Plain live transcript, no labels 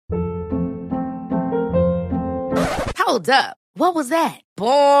Hold up. What was that?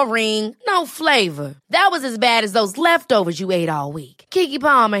 Boring. No flavor. That was as bad as those leftovers you ate all week. Keke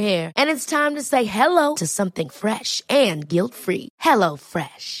Palmer here. And it's time to say hello to something fresh and guilt-free. Hello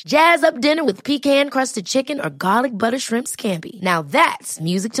Fresh. Jazz up dinner with pecan-crusted chicken or garlic butter shrimp scampi. Now that's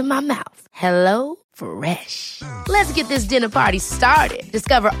music to my mouth. Hello Fresh. Let's get this dinner party started.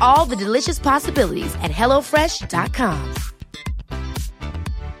 Discover all the delicious possibilities at HelloFresh.com.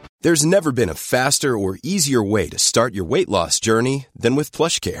 There's never been a faster or easier way to start your weight loss journey than with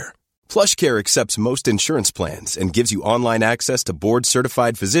PlushCare. PlushCare accepts most insurance plans and gives you online access to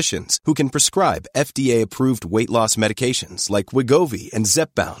board-certified physicians who can prescribe FDA-approved weight loss medications like Wegovy and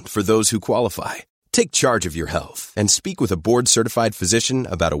Zepbound for those who qualify. Take charge of your health and speak with a board-certified physician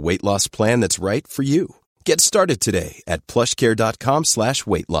about a weight loss plan that's right for you. Get started today at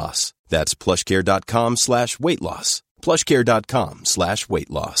plushcare.com/weight loss. That's plushcare.com/weight loss. plushcare.com/weight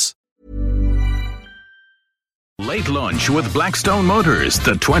loss. Late Lunch with Blackstone Motors.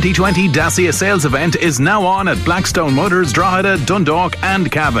 The 2020 Dacia sales event is now on at Blackstone Motors, Drogheda, Dundalk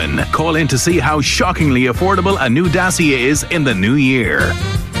and Cavan. Call in to see how shockingly affordable a new Dacia is in the new year.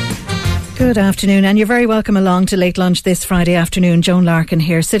 Good afternoon, and you're very welcome along to Late Lunch this Friday afternoon. Joan Larkin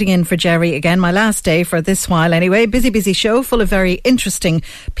here, sitting in for Jerry again. My last day for this while anyway. Busy show full of very interesting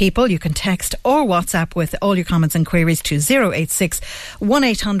people. You can text or WhatsApp with all your comments and queries to 086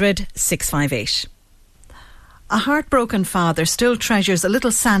 1800 658. A heartbroken father still treasures a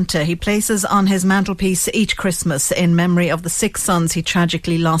little Santa he places on his mantelpiece each Christmas in memory of the 6 sons he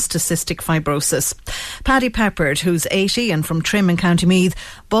tragically lost to cystic fibrosis. Paddy Peppard, who's 80 and from Trim in County Meath,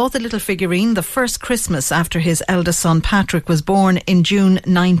 bought the little figurine the first Christmas after his eldest son Patrick was born in June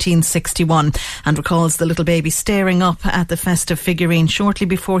 1961, and recalls the little baby staring up at the festive figurine shortly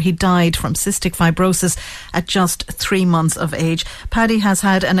before he died from cystic fibrosis at just 3 months of age. Paddy has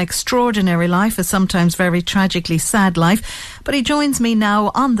had an extraordinary life, a sometimes very tragic sad life, but he joins me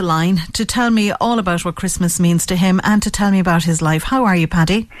now on the line to tell me all about what Christmas means to him and to tell me about his life. How are you,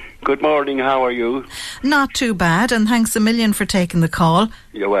 Paddy? Good morning, how are you? Not too bad, and thanks a million for taking the call.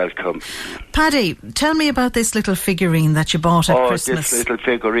 You're welcome. Paddy, tell me about this little figurine that you bought at Christmas. This little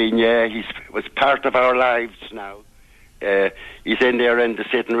figurine, yeah, he was part of our lives now. He's in there in the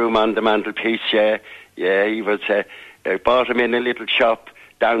sitting room on the mantelpiece, yeah, he was, I bought him in a little shop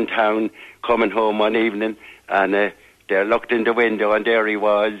downtown, coming home one evening, and they looked in the window and there he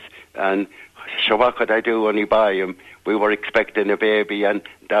was, and so what could I do only buy him? We were expecting a baby, and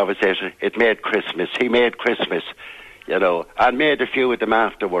that was it. It made Christmas. He made Christmas, you know, and made a few of them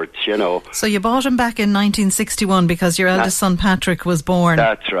afterwards, you know. So you bought him back in 1961 because your eldest son Patrick was born.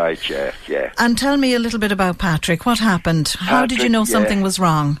 That's right, yeah. And tell me a little bit about Patrick. What happened? How did you know something was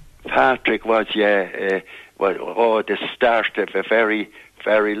wrong? Patrick was, the start of a very,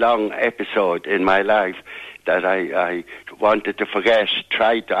 very long episode in my life that I wanted to forget.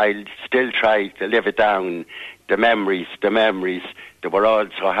 I still try to live it down. The memories, they were all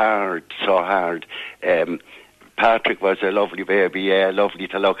so hard. Patrick was a lovely baby, lovely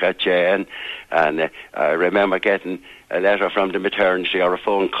to look at, and I remember getting a letter from the maternity or a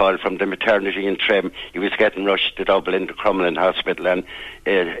phone call from the maternity in Trim. He was getting rushed to Dublin to Crumlin Hospital, and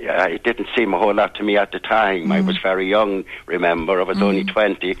it didn't seem a whole lot to me at the time. I was very young, remember, I was only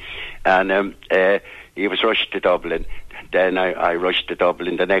 20, and he was rushed to Dublin. Then I rushed to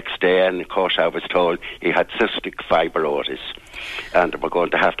Dublin the next day, and of course I was told he had cystic fibrosis and they were going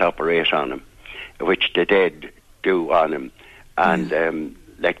to have to operate on him, which they did do on him, and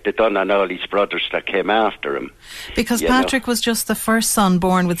like they done on all his brothers that came after him. Because Patrick was just the first son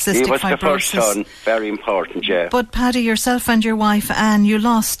born with cystic fibrosis. He was the first son, very important, yeah. But Paddy, yourself and your wife Anne, you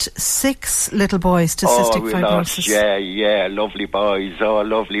lost 6 little boys to cystic fibrosis. Yeah, lovely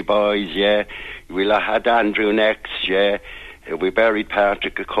boys, yeah. We had Andrew next, yeah. We buried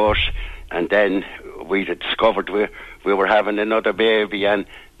Patrick, of course, and then we discovered we were having another baby, and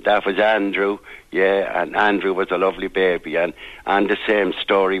that was Andrew, yeah, and Andrew was a lovely baby, and the same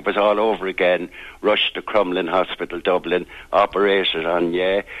story was all over again. Rushed to Crumlin Hospital, Dublin, operated on,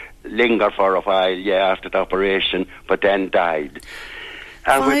 yeah, lingered for a while, yeah, after the operation, but then died.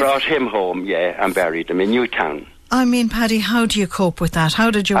 And we brought him home, yeah, and buried him in Newtown. I mean, Paddy, how do you cope with that?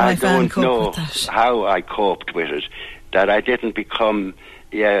 How did your wife Anne cope with that? I don't know how I coped with it, that I didn't become,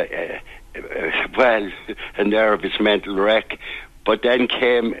 a nervous mental wreck. But then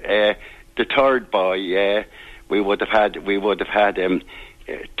came the third boy. We would have had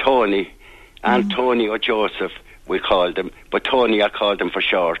Tony, Antonio Joseph, we called him, but Tony I called him for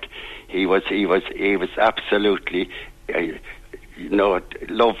short. He was absolutely,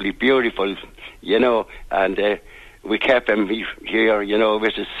 lovely, beautiful, and we kept him here,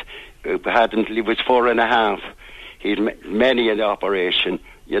 with us. We had him till he was 4.5. he'd many an operation,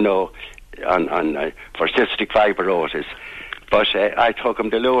 on for cystic fibrosis. But I took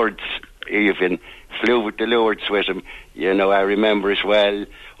him to Lourdes, even flew to Lourdes with him. I remember as well,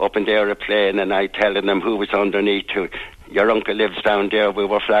 up in the aeroplane, and I telling him who was underneath to. Your uncle lives down there. We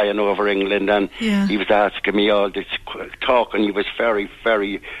were flying over England, and he was asking me all this talk, and he was very,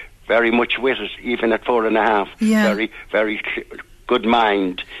 very, very much with it, even at 4.5. Yeah. Very, very good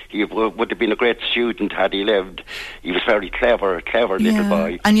mind. He would have been a great student had he lived. He was very clever little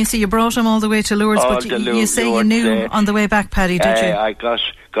boy. And you see, you brought him all the way to Lourdes, but you say you knew on the way back, Paddy, did you? I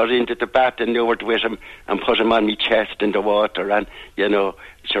got into the bath in Lourdes with him and put him on my chest in the water, and,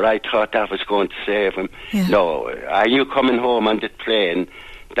 sure, I thought that was going to save him. Yeah. No, I knew coming home on the plane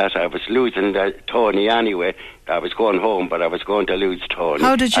that I was losing Tony anyway. I was going home, but I was going to lose Tony.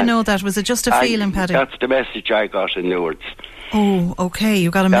 How did you know that? Was it just a feeling, Paddy? That's the message I got in Lourdes. Oh, okay, you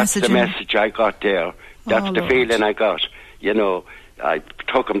got a message. That's the message I got there. That's the feeling I got. I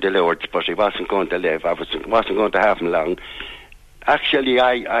took him to Lourdes, but he wasn't going to live. I wasn't going to have him long. Actually,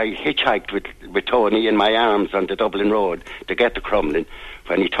 I hitchhiked with Tony in my arms on the Dublin Road to get to Crumlin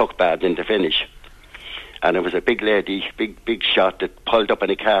when he took bad in the finish. And there was a big lady, big shot, that pulled up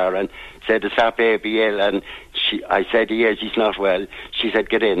in a car and said, "Is that baby ill?" And I said, "He is, he's not well." She said,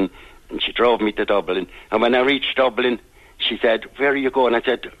 "Get in." And she drove me to Dublin. And when I reached Dublin, she said, "Where are you going?" I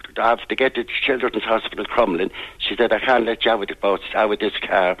said, "I have to get to Children's Hospital, Crumlin." She said, "I can't let you out with this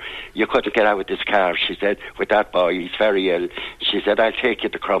car. You couldn't get out with this car." She said, "With that boy, he's very ill." She said, "I'll take you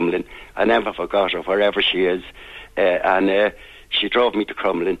to Crumlin." I never forgot her, wherever she is. And she drove me to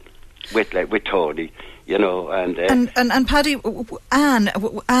Crumlin with Tony. And Paddy, Anne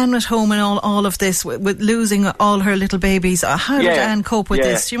at home and all of this, with losing all her little babies. How did Anne cope with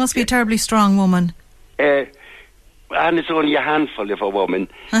this? She must be a terribly strong woman. Anne is only a handful of a woman.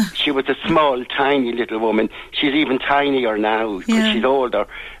 She was a small, tiny little woman. She's even tinier now because she's older.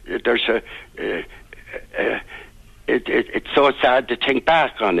 There's it's so sad to think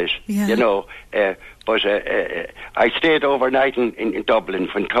back on it, But I stayed overnight in Dublin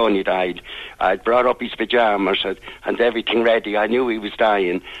when Tony died. I'd brought up his pyjamas and everything ready. I knew he was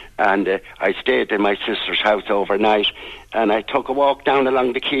dying, and I stayed in my sister's house overnight. And I took a walk down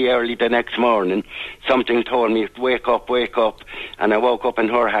along the quay early the next morning. Something told me, wake up. And I woke up in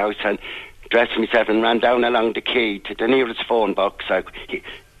her house and dressed myself and ran down along the quay to the nearest phone box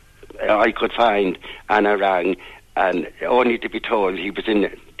I could find. And I rang, and only to be told he was in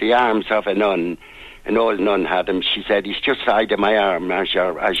the arms of a nun. An old nun had him. She said, "He's just side of my arm as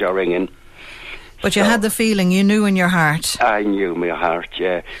you're ringing." But you had the feeling, you knew in your heart. I knew in my heart,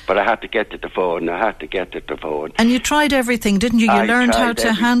 yeah. But I had to get to the phone. And you tried everything, didn't you? You learned how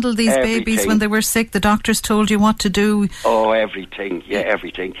to handle these babies when they were sick. The doctors told you what to do. Oh, everything. Yeah,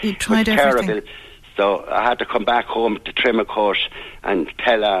 everything. You tried everything. Terrible. So I had to come back home to Trimmercourt and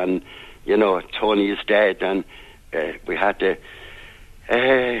tell Anne, Tony is dead. And we had to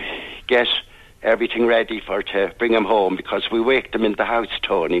get everything ready to bring him home, because we waked him in the house,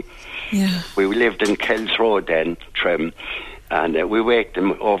 Tony. Yeah. We lived in Kells Road then, Trim, and we waked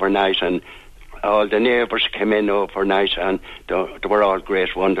him overnight, and all the neighbours came in overnight, and they were all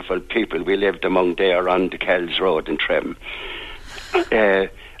great, wonderful people we lived among there on the Kells Road in Trim.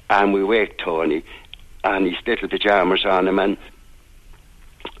 And we waked Tony, and his little pyjamas on him, and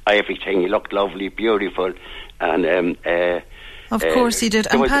everything. He looked lovely, beautiful, and of course he did.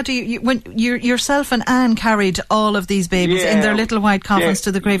 And Paddy, when yourself and Anne carried all of these babies in their little white coffins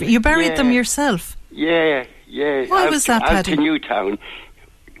to the grave, you buried them yourself? Yeah. Why was that, Paddy? Out to Newtown.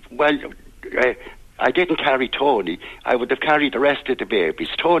 Well, I didn't carry Tony. I would have carried the rest of the babies.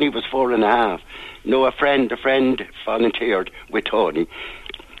 Tony was 4.5. No, a friend volunteered with Tony.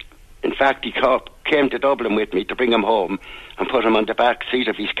 In fact, he came to Dublin with me to bring him home and put him on the back seat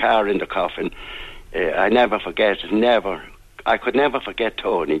of his car in the coffin. I never forget it, never. I could never forget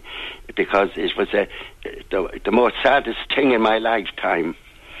Tony, because it was the most saddest thing in my lifetime.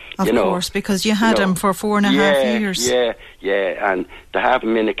 Of course, because you had him for 4.5 years. Yeah, and to have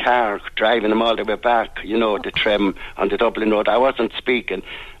him in a car, driving him all the way back, to Trim on the Dublin Road. I wasn't speaking,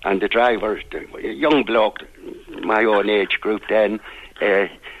 and the driver, the young bloke, my own age group then,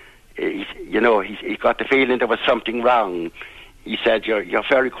 he got the feeling there was something wrong. He said, "You're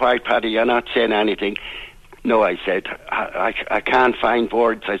very quiet, Paddy, you're not saying anything." No, I said, I can't find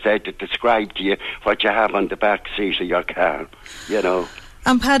words, I said, to describe to you what you have on the back seat of your car,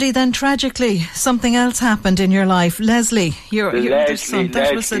 And Paddy, then tragically, something else happened in your life. Leslie, your son,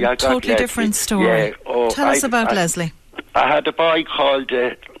 that was a totally different story. Yeah. Tell us about Leslie. I had a boy called,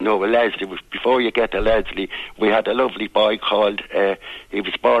 Leslie. Before you get to Leslie, we had a lovely boy called, he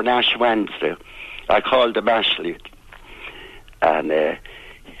was born Ash Wednesday. I called him Ashley. And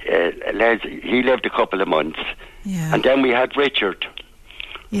he lived a couple of months. Yeah. And then we had Richard.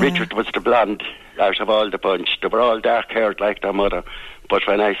 Yeah. Richard was the blonde out of all the bunch. They were all dark-haired like their mother. But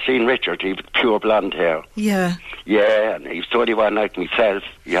when I seen Richard, he was pure blonde hair. Yeah. Yeah, and he was the only one like myself.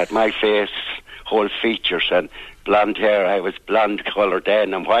 He had my face, whole features, and blonde hair. I was blonde coloured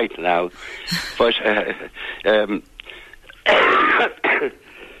then and white now. But,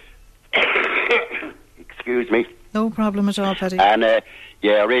 excuse me. No problem at all, Paddy. And,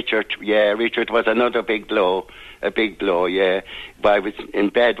 Richard was another big blow. A big blow, yeah. But I was in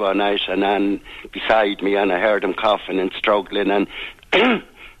bed one night and Anne beside me, and I heard him coughing and struggling, and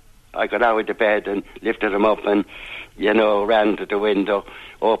I got out of the bed and lifted him up and, ran to the window,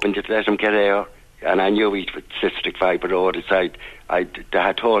 opened it, let him get air, and I knew he had cystic fibrosis. They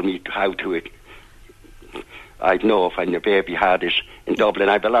had told me how to it. I'd know if your baby had it in Dublin.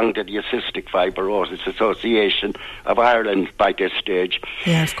 I belonged to the Cystic Fibrosis Association of Ireland by this stage.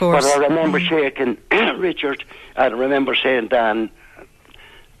 Yeah, of course. But I remember shaking Richard. I remember saying, Dan,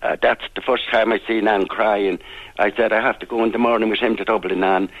 that's the first time I seen Anne crying. I said, I have to go in the morning with him to Dublin,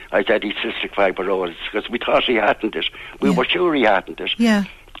 Anne. I said, he's cystic fibrosis, because we thought he hadn't it. We were sure he hadn't it. Yeah.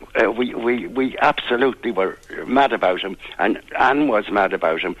 We absolutely were mad about him, and Anne was mad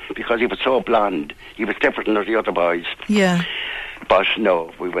about him because he was so blonde. He was different than the other boys. Yeah. But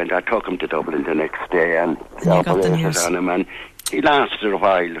no, I took him to Dublin the next day and operated on him, and he lasted a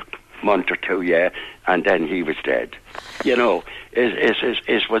while, a month or two, and then he was dead. It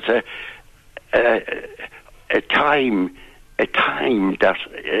was a time that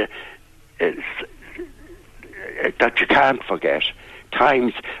that you can't forget.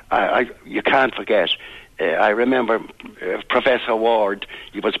 Times you can't forget. I remember Professor Ward.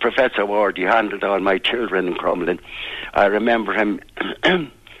 He was Professor Ward. He handled all my children in Crumlin. I remember him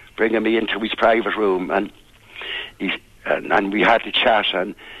bringing me into his private room, and we had a chat,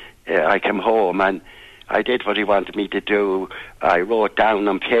 and I came home, and I did what he wanted me to do. I wrote down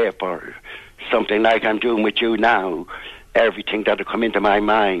on paper something like I'm doing with you now. Everything that would come into my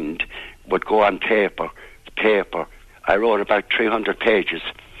mind would go on paper. I wrote about 300 pages,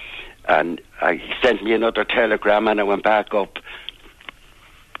 and he sent me another telegram, and I went back up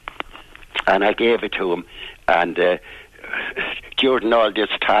and I gave it to him, and during all this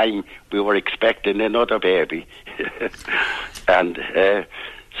time we were expecting another baby. And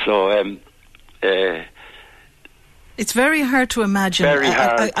it's very hard to imagine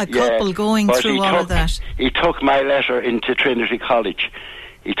a couple going through all of that. He took my letter into Trinity College.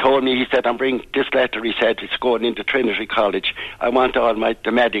 He told me, he said, I'm bringing this letter, he said, it's going into Trinity College. I want all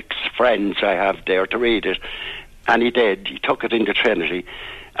the medics friends I have there to read it. And he did. He took it into Trinity,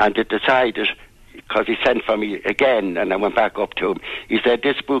 and it decided, because he sent for me again, and I went back up to him. He said,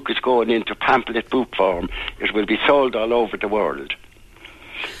 this book is going into pamphlet book form. It will be sold all over the world.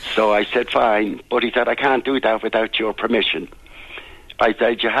 So I said, fine. But he said, I can't do that without your permission. I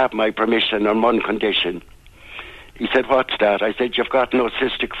said, you have my permission on one condition. He said, what's that? I said, you've got no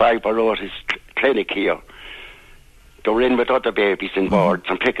cystic fibrosis clinic here. They were in with other babies in wards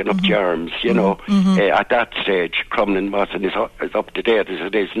and picking up germs, at that stage, Crumlin wasn't as up to date as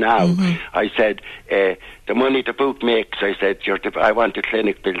it is now. I said, the money the book makes, I said, I want a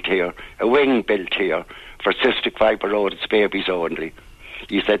clinic built here, a wing built here for cystic fibrosis babies only.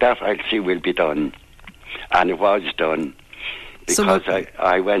 He said, that I'll see will be done. And it was done. Because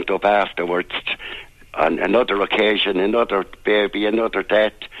I went up afterwards on another occasion, another baby, another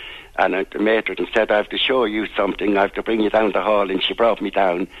death, and the matron said, I have to show you something, I have to bring you down the hall, and she brought me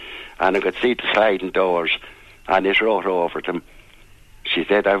down, and I could see the sliding doors, and it wrote over them. She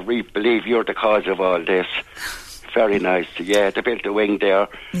said, I believe you're the cause of all this. Very nice. Yeah, they built a wing there.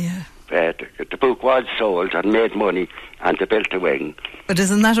 Yeah. The book was sold and made money, and they built a wing. But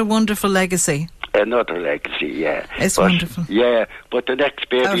isn't that a wonderful legacy? Another legacy, yeah. It's wonderful. Yeah, but the next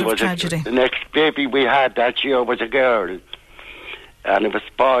baby was tragedy. The next baby we had that year was a girl, and it was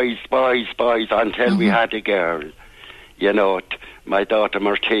boys until we had a girl. My daughter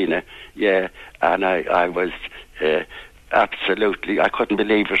Martina. Yeah, and I was absolutely, I couldn't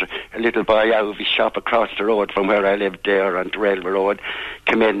believe it. A little boy out of his shop across the road from where I lived there on the railway road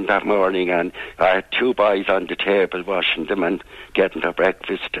came in that morning, and I had two boys on the table washing them and getting their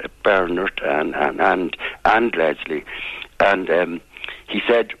breakfast, Bernard and Leslie. And he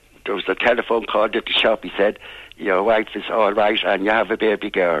said, there was a telephone call at the shop. He said, your wife is all right and you have a baby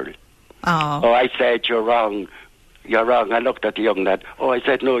girl. Oh, I said, you're wrong. You're wrong. I looked at the young lad. I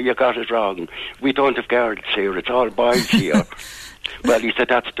said, no, you got it wrong. We don't have girls here. It's all boys here. Well, he said,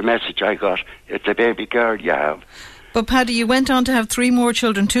 that's the message I got. It's a baby girl you have. But Paddy, you went on to have 3 more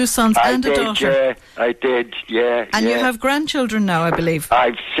children, 2 sons and a daughter. I did, yeah. And you have grandchildren now, I believe.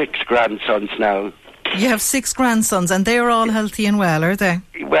 I've 6 grandsons now. You have 6 grandsons, and they're all healthy and well, are they?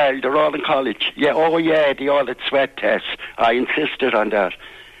 Well, they're all in college. Yeah, they all had sweat tests. I insisted on that.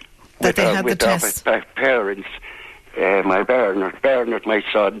 That they had the tests. My parents, my Bernard, my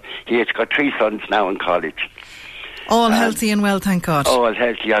son, he has got 3 sons now in college. All healthy and well, thank God. All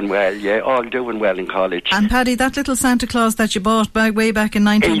healthy and well, yeah, all doing well in college. And Paddy, that little Santa Claus that you bought way back in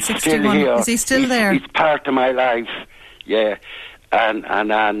 1961, is he still there? He's part of my life, yeah.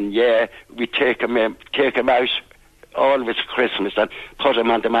 And yeah, we take him out always Christmas and put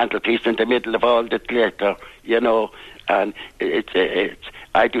him on the mantelpiece in the middle of all the glitter, you know. And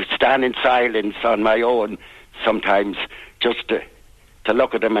I do stand in silence on my own sometimes, just to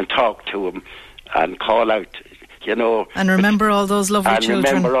look at him and talk to him and call out, you know. And remember all those lovely children. And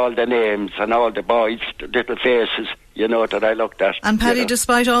remember all the names and all the boys, the little faces, you know, that I looked at. And Paddy,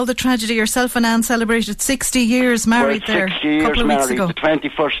 despite all the tragedy, yourself and Anne celebrated 60 years married there. 60 years a couple of married, weeks ago. The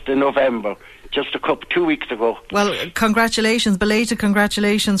 21st of November, just 2 weeks ago. Well, congratulations, belated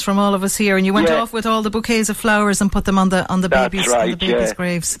congratulations from all of us here. And you went off with all the bouquets of flowers and put them on the babies'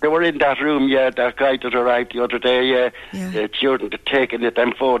 graves. They were in that room, that guy that arrived the other day, during the taking of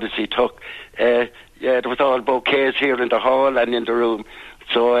them photos he took. There was all bouquets here in the hall and in the room.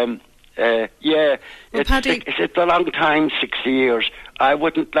 So, Paddy, it's a long time, 60 years. I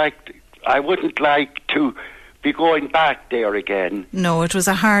wouldn't like to be going back there again. No, it was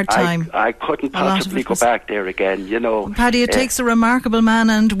a hard time. I couldn't possibly go back there again, you know. Well, Paddy, it takes a remarkable man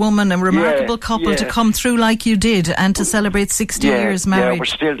and woman, a remarkable couple to come through like you did and to celebrate 60 years married. Yeah, we're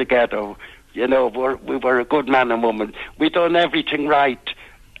still together. You know, we were a good man and woman. We done everything right,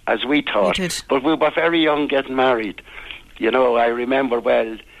 as we thought. But we were very young getting married. You know, I remember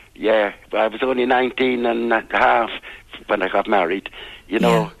well, I was only 19 and a half when I got married, you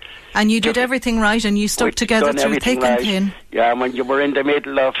know. Yeah. And you did everything right and you stuck together through thick and thin. Yeah, when you were in the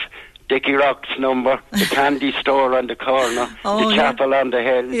middle of Dickie Rock's number, the candy store on the corner, the chapel on the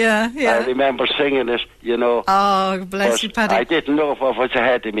hill. Yeah. I remember singing it, you know. Oh, bless you, Paddy. I didn't know what was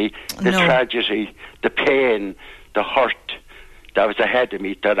ahead of me. The tragedy, the pain, the hurt that was ahead of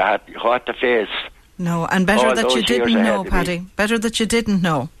me that I had to face. No, and better that you didn't know, Paddy. Better that you didn't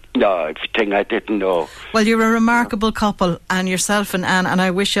know. No, everything I didn't know. Well, you're a remarkable couple, and yourself and Anne, and I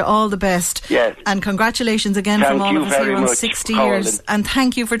wish you all the best. Yes. And congratulations again from all of us here on 60 years. And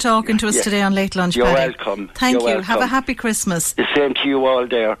thank you for talking to us today on Late Lunch, You're Paddy. welcome. Thank You're you. welcome. Have a happy Christmas. The same to you all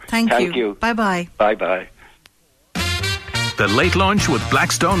there. Thank you. Bye-bye. Bye-bye. The Late Lunch with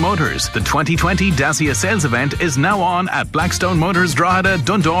Blackstone Motors. The 2020 Dacia sales event is now on at Blackstone Motors, Drogheda,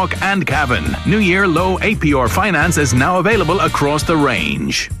 Dundalk and Cavan. New Year low APR finance is now available across the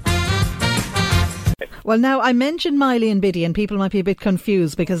range. Well, now, I mentioned Miley and Biddy, and people might be a bit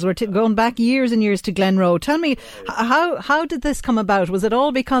confused because we're going back years and years to Glenroe. Tell me, how did this come about? Was it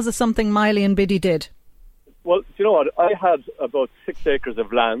all because of something Miley and Biddy did? Well, you know what? I had about 6 acres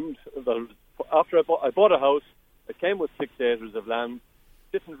of land. After I bought a house, I came with 6 acres of land.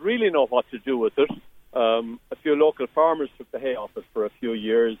 Didn't really know what to do with it. A few local farmers took the hay off it for a few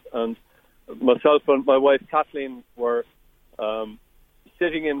years, and myself and my wife Kathleen were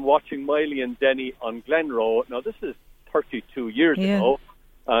sitting in watching Miley and Denny on Glenroe. Now, this is 32 years ago,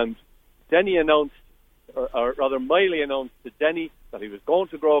 and Denny announced, or rather Miley announced to Denny that he was going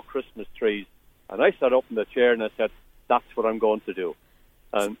to grow Christmas trees. And I sat up in the chair and I said, that's what I'm going to do.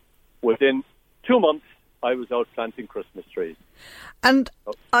 And within 2 months, I was out planting Christmas trees. And,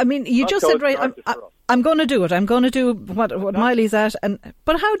 I mean, you just said, right, I'm going to do it. I'm going to do what Miley's at.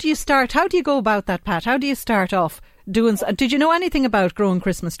 But how do you start? How do you go about that, Pat? How do you start off doing... Did you know anything about growing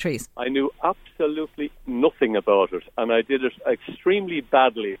Christmas trees? I knew absolutely nothing about it. And I did it extremely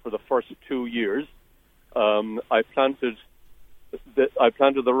badly for the first 2 years. I planted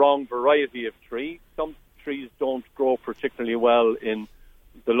the wrong variety of tree. Some trees don't grow particularly well in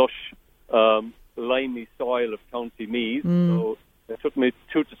the lush, limey soil of County Meath. So it took me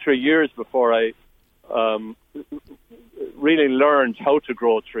 2 to 3 years before I really learned how to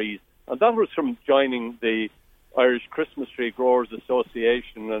grow trees. And that was from joining the Irish Christmas Tree Growers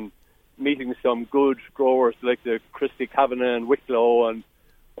Association and meeting some good growers like the Christy Kavanagh and Wicklow and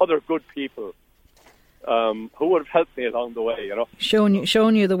other good people. Who would have helped me along the way, you know.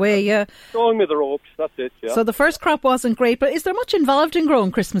 Showing you the way, yeah. Showing me the ropes, that's it, yeah. So the first crop wasn't great, but is there much involved in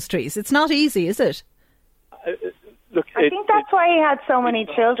growing Christmas trees? It's not easy, is it? Look, I think that's why he had so many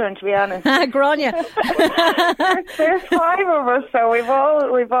children, to be honest. Grania. There's 5 of us, so we've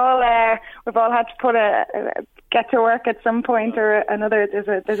all had to put get to work at some point or another.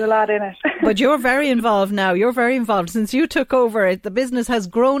 There's a lot in it. But you're very involved now. You're very involved. Since you took over it, the business has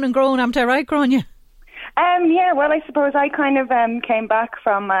grown and grown. Am I right, Gráinne? Yeah, well, I suppose I kind of came back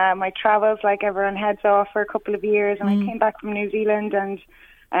from my travels, like everyone heads off for a couple of years, and I came back from New Zealand,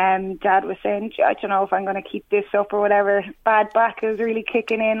 and Dad was saying, I don't know if I'm going to keep this up or whatever. Bad back is really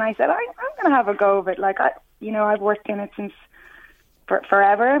kicking in. I said, I'm going to have a go of it. Like, I've worked in it since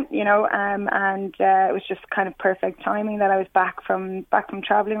forever, and it was just kind of perfect timing that I was back from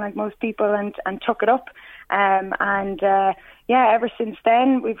travelling like most people and took it up. Ever since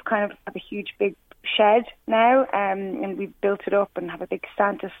then, we've kind of have a huge big shed now, and we've built it up and have a big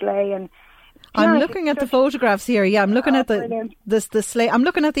Santa sleigh. And I'm looking at the photographs here. Yeah, I'm looking at the sleigh. I'm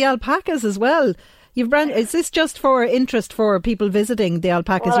looking at the alpacas as well. Is this just for interest for people visiting the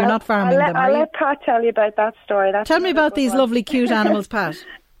alpacas? Well, you're not farming them, are you? I'll let Pat tell you about that story. Tell me about these lovely, cute animals, Pat.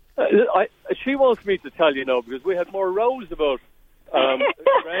 She wants me to tell you now because we had more rows about grand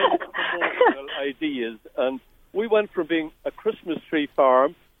promotional ideas, and we went from being a Christmas tree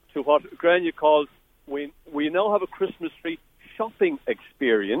farm to what Gráinne calls we now have a Christmas tree shopping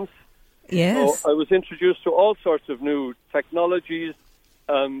experience. Yes. So I was introduced to all sorts of new technologies,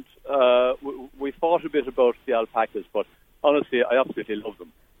 and we thought a bit about the alpacas, but honestly, I absolutely love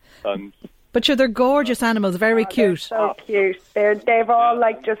them. But they're gorgeous animals, very cute. They're so cute. They've all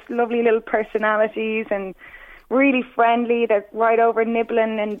like just lovely little personalities and really friendly. They're right over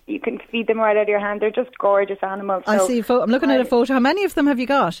nibbling, and you can feed them right out of your hand. They're just gorgeous animals. I see. I'm looking at a photo. How many of them have you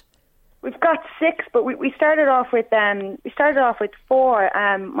got? We've got 6, but we started off with 4.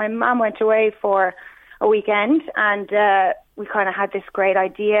 My mum went away for a weekend, and we kind of had this great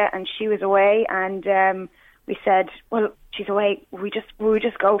idea, and she was away, and we said, well, she's away, we just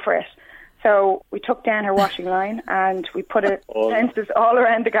go for it. So we took down her washing line and we put fences all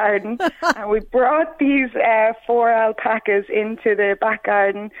around the garden, and we brought these 4 alpacas into the back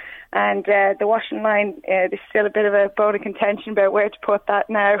garden. And the washing line, there's still a bit of a bone of contention about where to put that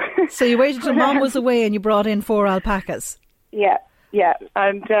now. So you waited till Mum was away and you brought in 4 alpacas? Yeah.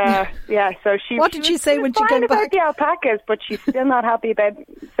 And so she... What did she say when she came back? About the alpacas, but she's still not happy about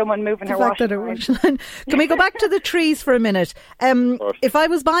someone moving her washing line. Can we go back to the trees for a minute? If I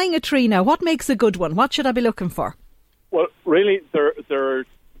was buying a tree now, what makes a good one? What should I be looking for? Well, really, there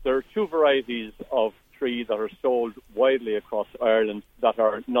are 2 varieties of trees that are sold widely across Ireland that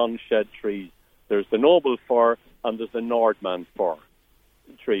are non-shed trees. There's the Noble Fir and there's the Nordman Fir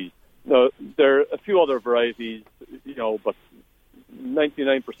trees. Now, there are a few other varieties, but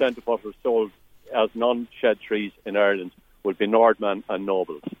 99% of what are sold as non-shed trees in Ireland would be Nordman and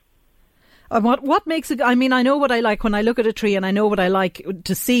Nobles. And what makes it? I mean, I know what I like when I look at a tree, and I know what I like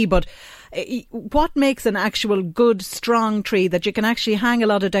to see. But what makes an actual good, strong tree that you can actually hang a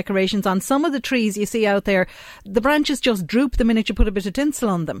lot of decorations on? Some of the trees you see out there, the branches just droop the minute you put a bit of tinsel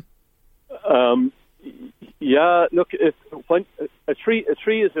on them. Yeah, look, when a tree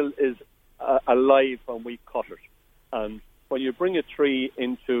is alive when we cut it, and when you bring a tree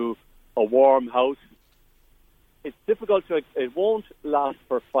into a warm house, it's difficult it won't last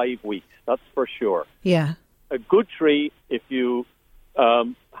for 5 weeks, that's for sure. Yeah. A good tree, if you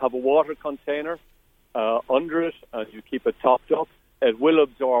have a water container under it and you keep it topped up, it will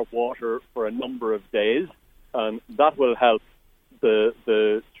absorb water for a number of days, and that will help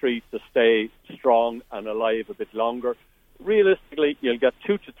the tree to stay strong and alive a bit longer. Realistically, you'll get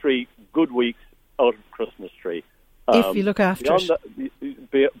 2 to 3 good weeks out of a Christmas tree. If you look after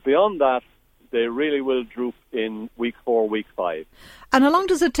it. Beyond that, they really will droop in week 4, week 5. And how long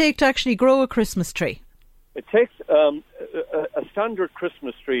does it take to actually grow a Christmas tree? It takes a standard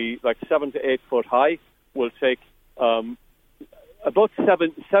Christmas tree, like 7 to 8 foot high, will take about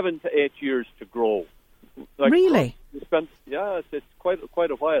 7 to 8 years to grow. Really? It's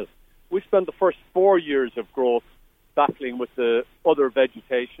quite a while. We spent the first 4 years of growth battling with the other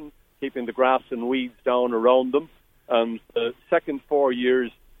vegetation, keeping the grass and weeds down around them. And the second 4 years,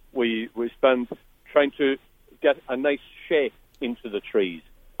 we spent trying to get a nice shape into the trees.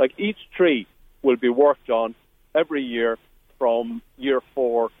 Like each tree will be worked on every year from year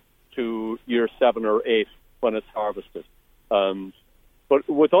 4 to year 7 or 8 when it's harvested. But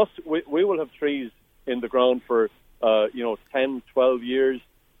with us, we will have trees in the ground for 10, 12 years.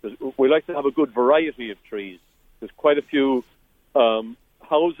 We like to have a good variety of trees. There's quite a few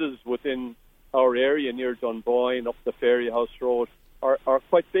houses within our area near Dunboyne, up the Fairy House Road, are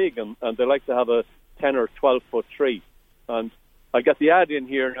quite big, and they like to have a 10 or 12 foot tree. And I get the ad in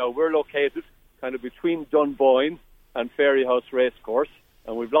here now. We're located kind of between Dunboyne and Fairy House Racecourse,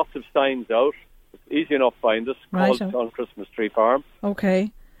 and we've lots of signs out. It's easy enough to find us, called on Christmas Tree Farm.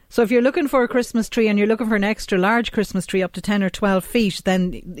 Okay. So if you're looking for a Christmas tree and you're looking for an extra large Christmas tree up to 10 or 12 feet,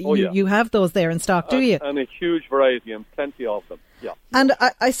 then you have those there in stock, do you? And a huge variety and plenty of them, yeah. And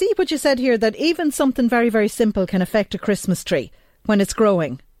I see what you said here, that even something very, very simple can affect a Christmas tree when it's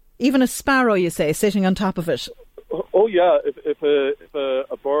growing. Even a sparrow, you say, sitting on top of it. Oh, yeah. If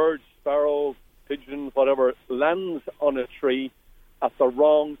a bird, sparrow, pigeon, whatever, lands on a tree at the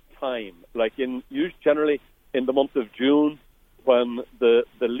wrong time, like generally in the month of June, when the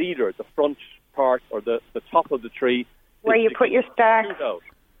leader, the front part or the top of the tree, where you put your stack out,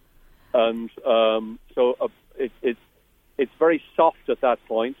 and it's very soft at that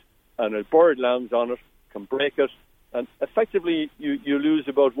point, and a bird lands on it, can break it, and effectively you lose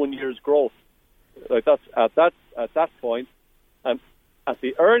about 1 year's growth. Like that's at that point, and at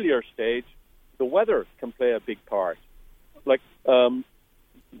the earlier stage, the weather can play a big part. Like the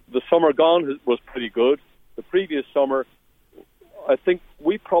summer gone was pretty good. The previous summer, I think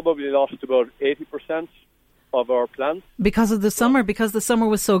we probably lost about 80% of our plants. Because the summer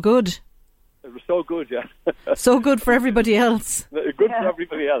was so good. It was so good, yeah. So good for everybody else. Good for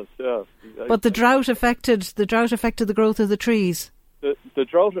everybody else, yeah. But the drought affected the growth of the trees. The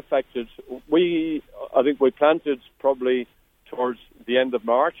drought affected, I think we planted probably towards the end of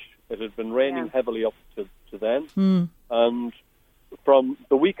March. It had been raining heavily up to then. And from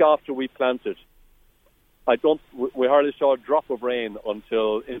the week after we planted, we hardly saw a drop of rain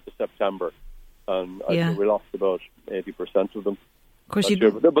until into September. And I think we lost about 80% of them.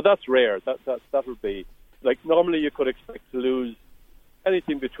 But that's rare. That would be, like, normally you could expect to lose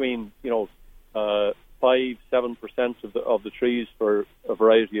anything between, 5-7% of the trees for a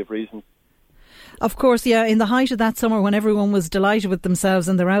variety of reasons. Of course, yeah, in the height of that summer when everyone was delighted with themselves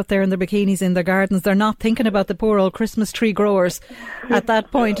and they're out there in their bikinis in their gardens, they're not thinking about the poor old Christmas tree growers at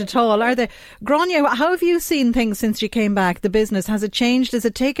that point at all, are they? Gráinne, how have you seen things since you came back, the business? Has it changed? Has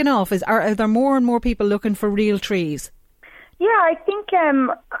it taken off? Are there more and more people looking for real trees? Yeah, I think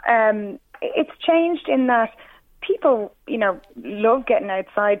it's changed in that people, love getting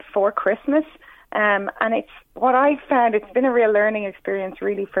outside for Christmas. And it's what I found, it's been a real learning experience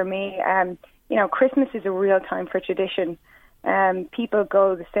really for me. Christmas is a real time for tradition. People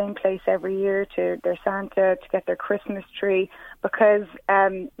go the same place every year to their Santa to get their Christmas tree because,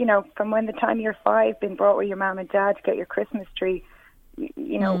 from when the time you're 5, been brought with your mum and dad to get your Christmas tree,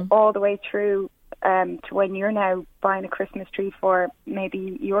 all the way through to when you're now buying a Christmas tree for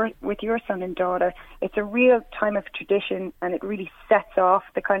maybe with your son and daughter. It's a real time of tradition, and it really sets off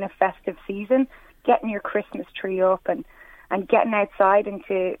the kind of festive season, getting your Christmas tree up and getting outside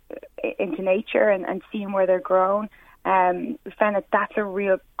into nature and seeing where they're grown. We found that that's a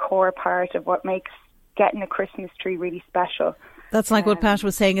real core part of what makes getting a Christmas tree really special. That's like what Pat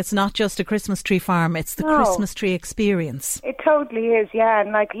was saying. It's not just a Christmas tree farm; it's the Christmas tree experience. It totally is, yeah.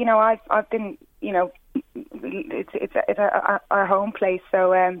 And I've been, it's our home place,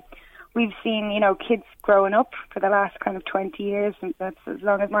 so we've seen, kids growing up for the last kind of 20 years, and that's as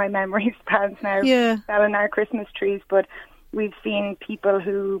long as my memory spans now. Selling our Christmas trees, but we've seen people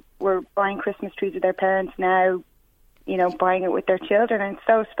who were buying Christmas trees with their parents now, buying it with their children, and it's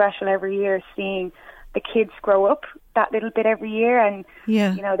so special every year seeing the kids grow up that little bit every year, and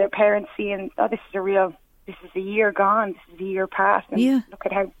their parents seeing, this is a year gone, this is a year past, and look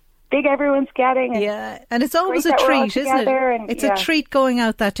at how big everyone's getting. And it's always a treat, isn't it? It's a treat going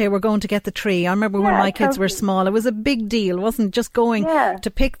out that day. We're going to get the tree. I remember when my kids were small, it was a big deal. It wasn't just going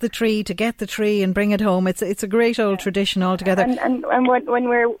to pick the tree, to get the tree and bring it home. It's a great old tradition altogether. And when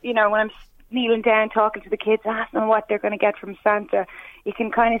we're, when I'm kneeling down talking to the kids, asking them what they're going to get from Santa, you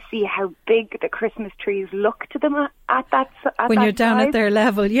can kind of see how big the Christmas trees look to them at that when you're down at their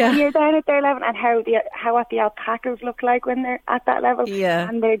level, When you're down at their level, and how what the alpacas look like when they're at that level.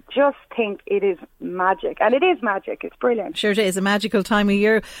 And they just think it is magic. And it is magic. It's brilliant. Sure it is. A magical time of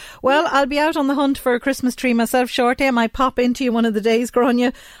year. Well, I'll be out on the hunt for a Christmas tree myself shortly. I might pop into you one of the days,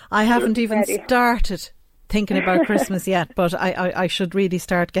 Gráinne. I haven't even started thinking about Christmas yet, but I should really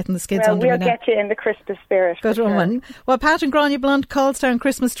start getting the skids under me now. We'll get you in the Christmas spirit. Good woman. Well, Pat and Gráinne Blunt, Callstown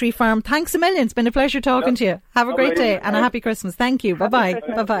Christmas Tree Farm, thanks a million. It's been a pleasure talking to you. Have a great day and a happy Christmas. Thank you. Bye-bye.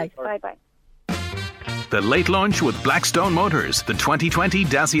 Bye-bye. Bye-bye. The Late Lunch with Blackstone Motors. The 2020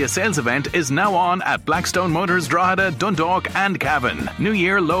 Dacia sales event is now on at Blackstone Motors, Drogheda, Dundalk and Cavan. New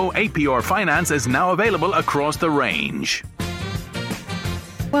Year low APR finance is now available across the range.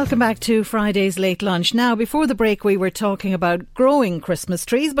 Welcome back to Friday's Late Lunch. Now, before the break, we were talking about growing Christmas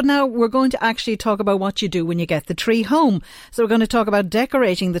trees, but now we're going to actually talk about what you do when you get the tree home. So we're going to talk about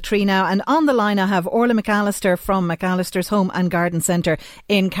decorating the tree now. And on the line, I have Orla McAllister from McAllister's Home and Garden Centre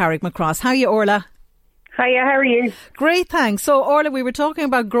in Carrickmacross. How are you, Orla? Hiya, how are you? Great, thanks. So, Orla, we were talking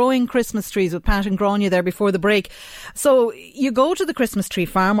about growing Christmas trees with Pat and Grania there before the break. So, you go to the Christmas tree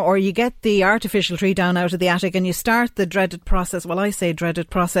farm or you get the artificial tree down out of the attic and you start the dreaded process, well, I say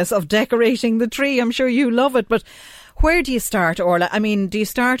dreaded process of decorating the tree. I'm sure you love it, but where do you start, Orla? I mean, do you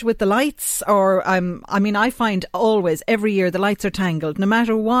start with the lights or, I find always, every year, the lights are tangled. No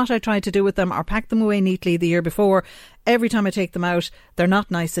matter what I try to do with them or pack them away neatly the year before, every time I take them out, they're not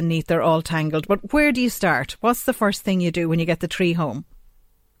nice and neat, they're all tangled. But where do you start? What's the first thing you do when you get the tree home?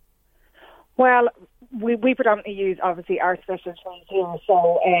 Well, we predominantly use, obviously, artificial trees here.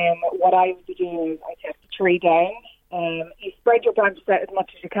 So what I would be doing is I take the tree down. You spread your branches out as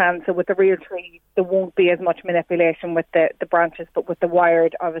much as you can. So with the real tree, there won't be as much manipulation with the branches, but with the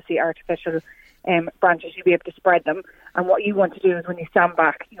wired, obviously, artificial branches, you'll be able to spread them. And what you want to do is when you stand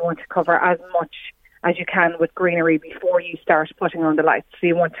back, you want to cover as much as you can with greenery before you start putting on the lights. So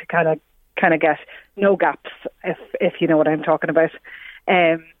you want to kind of get no gaps, if you know what I'm talking about.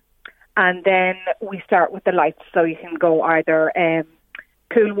 And then we start with the lights. So you can go either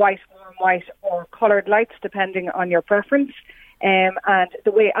cool white, warm white, or coloured lights, depending on your preference. And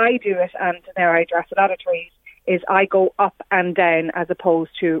the way I do it, and now I dress a lot of trees, is I go up and down as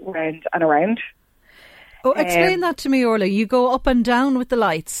opposed to round and around. Oh, explain that to me, Orla. You go up and down with the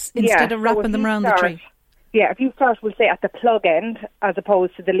lights instead of wrapping them around the tree. Yeah, if you start, we'll say, at the plug end as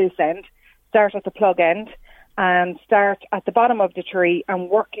opposed to the loose end. Start at the plug end and start at the bottom of the tree and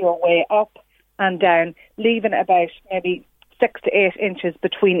work your way up and down, leaving about maybe 6 to 8 inches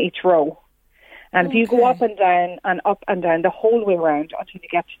between each row. And if you go up and down the whole way around until you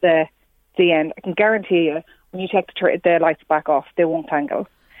get to the end, I can guarantee you, when you take the lights back off, they won't tangle.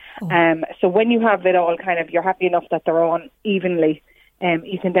 So when you have it all kind of, you're happy enough that they're on evenly,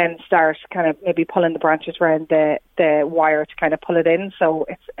 you can then start kind of maybe pulling the branches around the wire to kind of pull it in, so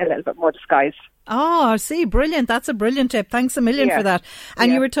it's a little bit more disguised. Oh, I see. Brilliant. That's a brilliant tip. Thanks a million for that.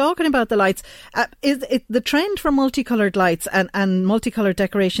 And you were talking about the lights. Is it the trend for multicoloured lights and multicoloured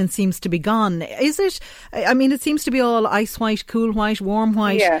decoration seems to be gone? Is it? I mean, it seems to be all ice white, cool white, warm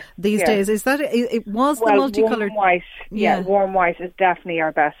white these days. Is that it? Was the multicoloured? Warm white, warm white is definitely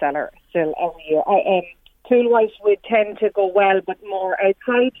our best seller still every year. Cool white would tend to go well, but more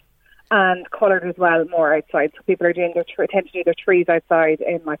outside, and coloured as well, more outside. So people are doing tend to do their trees outside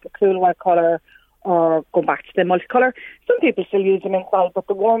in like a cool white colour, or go back to the multicolour. Some people still use them inside, but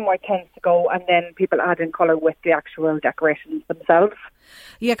the warm white tends to go, and then people add in colour with the actual decorations themselves.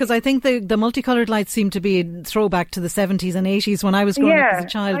 Yeah, because I think the multicoloured lights seem to be a throwback to the 70s and 80s. When I was growing up as a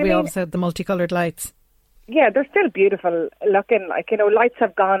child, we always had the multicoloured lights. Yeah, they're still beautiful looking. Like, you know, lights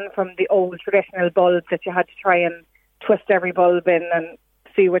have gone from the old traditional bulbs that you had to try and twist every bulb in and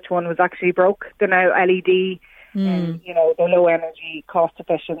see which one was actually broke. They're now LED, and, you know, they're low energy, cost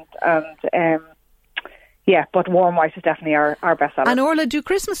efficient, and but warm white is definitely our best seller. And Orla, do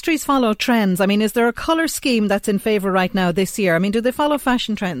Christmas trees follow trends? I mean, is there a colour scheme that's in favour right now this year? I mean, do they follow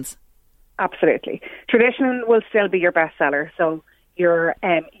fashion trends? Absolutely. Traditional will still be your best seller. So your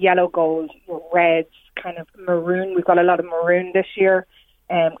yellow gold, your reds, kind of maroon. We've got a lot of maroon this year.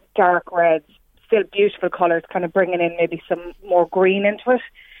 Dark reds, still beautiful colours, kind of bringing in maybe some more green into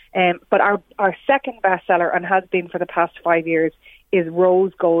it. But our second best seller, and has been for the past 5 years, is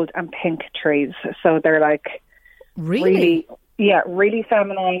rose gold and pink trees. So they're like really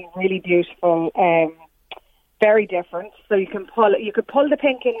feminine, really beautiful, very different. So you could pull the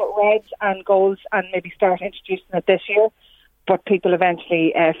pink in with reds and golds and maybe start introducing it this year. But people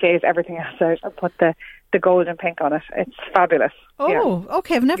eventually phase everything else out and put the gold and pink on it. It's fabulous. Oh,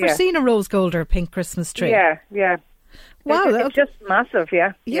 okay. I've never seen a rose gold or pink Christmas tree. Yeah. Wow. It's just massive,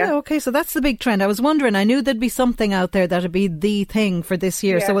 Yeah, okay, so that's the big trend. I was wondering, I knew there'd be something out there that'd be the thing for this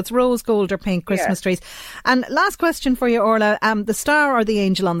year. So it's rose gold or pink Christmas trees. And last question for you, Orla, the star or the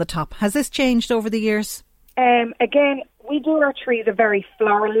angel on the top, has this changed over the years? Again, we do our trees a very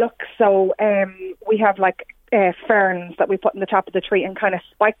floral look. So we have like ferns that we put in the top of the tree and kind of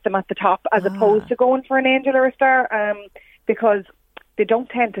spike them at the top, as opposed to going for an angel or a star, because they don't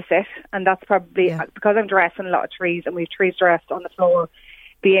tend to sit, and that's probably because I'm dressing a lot of trees and we have trees dressed on the floor.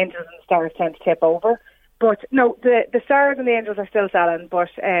 The angels and the stars tend to tip over. But no, the stars and the angels are still selling, but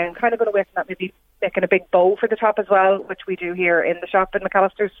kind of going away from that, maybe making a big bow for the top as well, which we do here in the shop in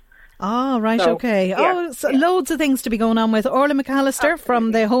McAllister's. Oh, right, okay. Loads of things to be going on with. Orla McAllister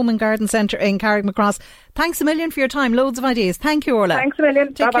from the Home and Garden Centre in Carrickmacross. Thanks a million for your time. Loads of ideas. Thank you, Orla. Thanks a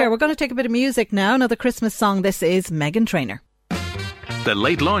million. Take care. We're going to take a bit of music now. Another Christmas song. This is Meghan Trainor. The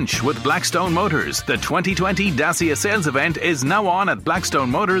Late Lunch with Blackstone Motors. The 2020 Dacia sales event is now on at Blackstone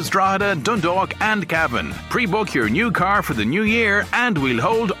Motors, Drogheda, Dundalk and Cavan. Pre-book your new car for the new year and we'll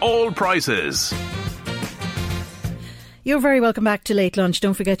hold all prices. You're very welcome back to Late Lunch.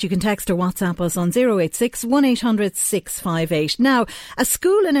 Don't forget you can text or WhatsApp us on 086 1800 658. Now, a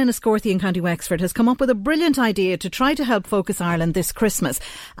school in Enniscorthy in County Wexford has come up with a brilliant idea to try to help Focus Ireland this Christmas.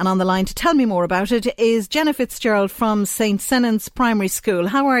 And on the line to tell me more about it is Jenna Fitzgerald from St Senan's Primary School.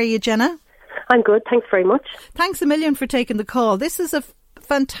 How are you, Jenna? I'm good, thanks very much. Thanks a million for taking the call. This is a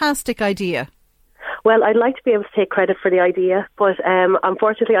fantastic idea. Well, I'd like to be able to take credit for the idea, but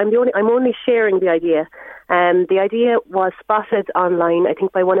unfortunately I'm only sharing the idea. The idea was spotted online, I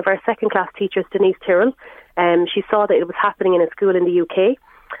think, by one of our second class teachers, Denise Tyrrell. She saw that it was happening in a school in the UK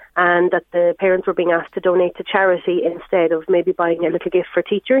and that the parents were being asked to donate to charity instead of maybe buying a little gift for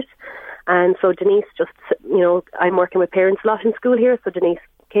teachers. And so Denise I'm working with parents a lot in school here, so Denise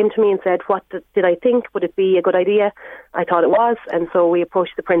came to me and said, what did I think? Would it be a good idea? I thought it was, and so we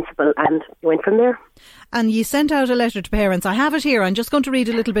approached the principal and went from there. And you sent out a letter to parents. I have it here. I'm just going to read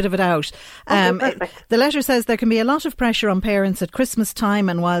a little bit of it out. The letter says there can be a lot of pressure on parents at Christmas time,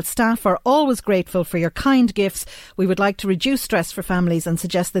 and while staff are always grateful for your kind gifts, we would like to reduce stress for families and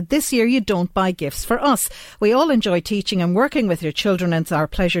suggest that this year you don't buy gifts for us. We all enjoy teaching and working with your children, and it's our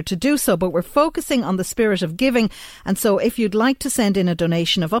pleasure to do so, but we're focusing on the spirit of giving, and so if you'd like to send in a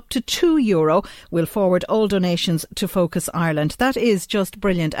donation of up to €2, we'll forward all donations to Focus Ireland. That is just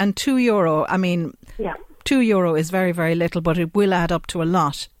brilliant. And €2, I mean, yeah. €2 is very, very little, but it will add up to a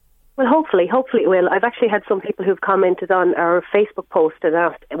lot. Well, hopefully it will. I've actually had some people who've commented on our Facebook post and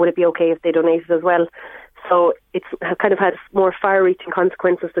asked, would it be okay if they donated as well? So it's kind of had more far-reaching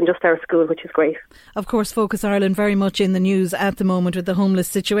consequences than just our school, which is great. Of course, Focus Ireland very much in the news at the moment with the homeless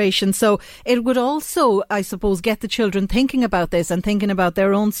situation. So it would also, I suppose, get the children thinking about this and thinking about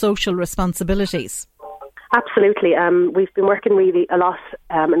their own social responsibilities. Absolutely. We've been working really a lot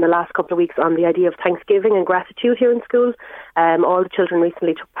in the last couple of weeks on the idea of Thanksgiving and gratitude here in school. All the children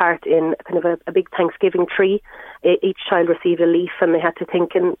recently took part in kind of a big Thanksgiving tree. Each child received a leaf and they had to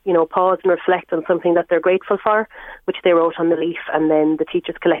think and, pause and reflect on something that they're grateful for, which they wrote on the leaf, and then the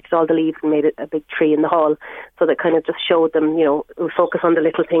teachers collected all the leaves and made it a big tree in the hall. So that kind of just showed them, we focus on the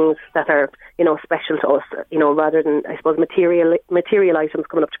little things that are, special to us, rather than, I suppose, material items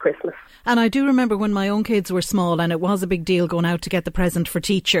coming up to Christmas. And I do remember when my own kids were small and it was a big deal going out to get the present for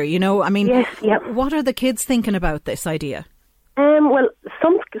teacher, Yes, yeah. What are the kids thinking about this idea? Well,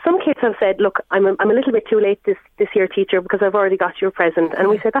 some kids have said, look, I'm a little bit too late this year, teacher, because I've already got your present. And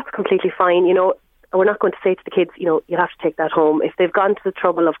we said, that's completely fine, We're not going to say to the kids, you'll have to take that home. If they've gone to the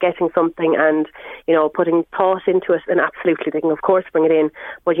trouble of getting something and, putting thought into it, then absolutely they can, of course, bring it in.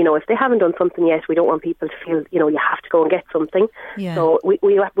 But, if they haven't done something yet, we don't want people to feel, you have to go and get something. Yeah. So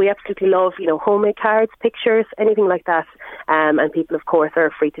we absolutely love, homemade cards, pictures, anything like that. And people, of course,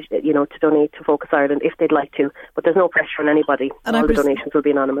 are free to, to donate to Focus Ireland if they'd like to. But there's no pressure on anybody. And all the donations will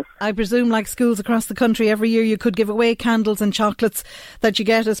be anonymous. I presume, like schools across the country, every year you could give away candles and chocolates that you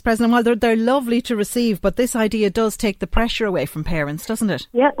get as present. And while they're lovely to receive, but this idea does take the pressure away from parents, doesn't it?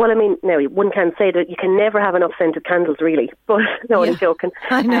 Yeah, well, now one can say that you can never have enough scented candles, really. But no, yeah. I'm joking.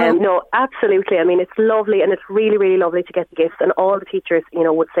 I know. No, absolutely. It's lovely, and it's really, really lovely to get the gifts. And all the teachers,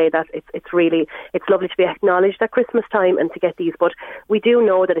 would say that it's lovely to be acknowledged at Christmas time and to get these. But we do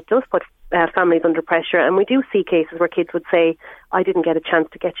know that it does put families under pressure, and we do see cases where kids would say, I didn't get a chance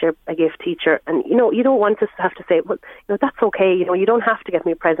to get you a gift, teacher. And, you don't want us to have to say, well, that's okay, you don't have to get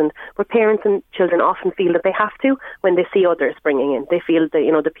me a present. But parents and children often feel that they have to when they see others bringing in. They feel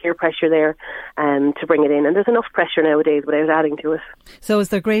the peer pressure there to bring it in. And there's enough pressure nowadays without adding to it. So is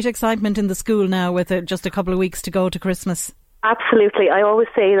there great excitement in the school now with just a couple of weeks to go to Christmas? Absolutely. I always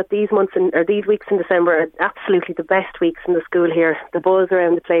say that these weeks in December are absolutely the best weeks in the school here. The buzz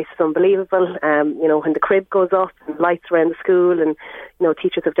around the place is unbelievable. When the crib goes up and lights around the school, and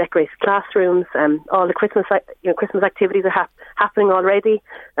teachers have decorated classrooms. All the Christmas activities are happening already.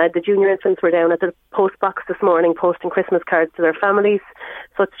 The junior infants were down at the post box this morning posting Christmas cards to their families.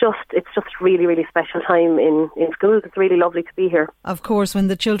 So it's just really, really special time in schools. It's really lovely to be here. Of course, when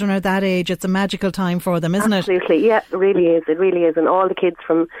the children are that age, it's a magical time for them, isn't it? Absolutely, yeah, it really is. It really is, and all the kids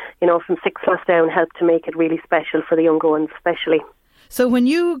from 6th class down help to make it really special for the younger ones, especially. So when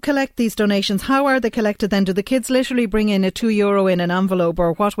you collect these donations, how are they collected then? Do the kids literally bring in a €2 in an envelope,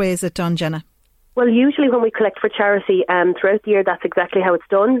 or what way is it done, Jenna? Well, usually when we collect for charity, throughout the year, that's exactly how it's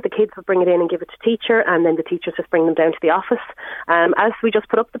done. The kids will bring it in and give it to teacher, and then the teachers just bring them down to the office. As we just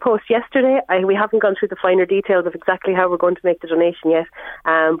put up the post yesterday, we haven't gone through the finer details of exactly how we're going to make the donation yet.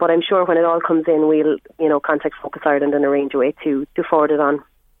 But I'm sure when it all comes in, we'll, contact Focus Ireland and arrange a way to forward it on.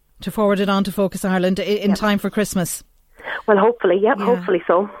 To forward it on to Focus Ireland in time for Christmas. Well, hopefully, hopefully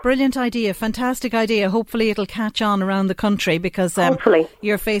so. Brilliant idea, fantastic idea. Hopefully it'll catch on around the country because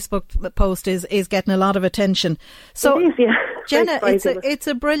your Facebook post is getting a lot of attention. So, it is, yeah. Jenna, it's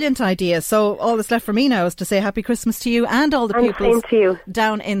a brilliant idea. So all that's left for me now is to say Happy Christmas to you and all the pupils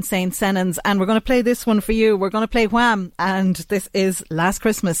down in St. Senan's. And we're going to play this one for you. We're going to play Wham! And this is Last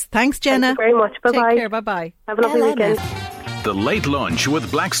Christmas. Thanks, Jenna. Thank you very much. Bye-bye. Take care. Bye-bye. Have a lovely weekend. The Late Lunch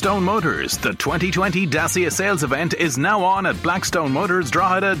with Blackstone Motors. The 2020 Dacia sales event is now on at Blackstone Motors,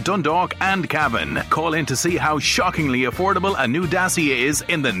 Drogheda, Dundalk and Cavan. Call in to see how shockingly affordable a new Dacia is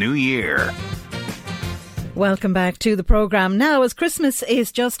in the new year. Welcome back to the programme. Now, as Christmas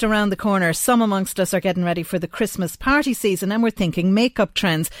is just around the corner, some amongst us are getting ready for the Christmas party season and we're thinking makeup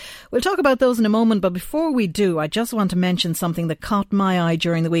trends. We'll talk about those in a moment, but before we do, I just want to mention something that caught my eye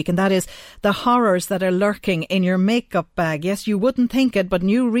during the week, and that is the horrors that are lurking in your makeup bag. Yes, you wouldn't think it, but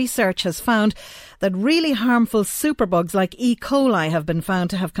new research has found that really harmful superbugs like E. coli have been found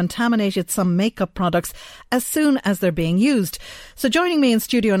to have contaminated some makeup products as soon as they're being used. So joining me in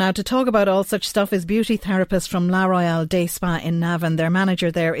studio now to talk about all such stuff is beauty therapist from La Royale Day Spa in Navan. Their manager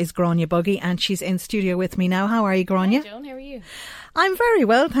there is Grania Buggy, and she's in studio with me now. How are you, Grania? Hi, Joan. How are you? I'm very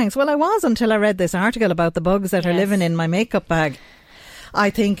well, thanks. Well, I was until I read this article about the bugs that are living in my makeup bag. I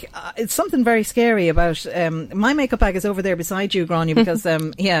think it's something very scary about my makeup bag is over there beside you, Grania, because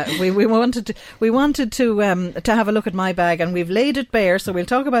we wanted to have a look at my bag, and we've laid it bare, so we'll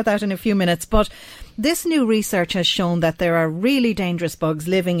talk about that in a few minutes. But this new research has shown that there are really dangerous bugs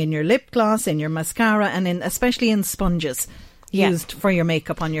living in your lip gloss, in your mascara, and especially in sponges used for your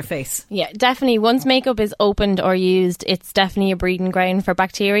makeup on your face. Yeah, definitely. Once makeup is opened or used, it's definitely a breeding ground for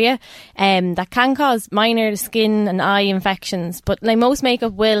bacteria that can cause minor skin and eye infections. But like most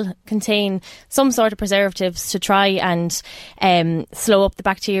makeup will contain some sort of preservatives to try and slow up the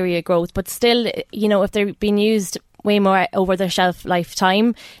bacteria growth. But still, if they're being used way more over their shelf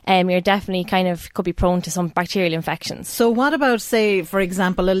lifetime, you're definitely could be prone to some bacterial infections. So what about, say, for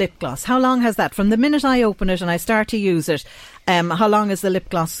example, a lip gloss? How long has that? From the minute I open it and I start to use it, how long is the lip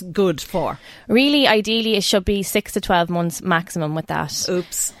gloss good for? Really, ideally, it should be 6 to 12 months maximum with that.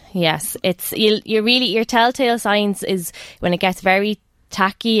 Oops. Yes, it's your telltale signs is when it gets very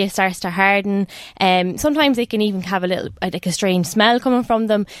tacky, it starts to harden. Sometimes they can even have a little a strange smell coming from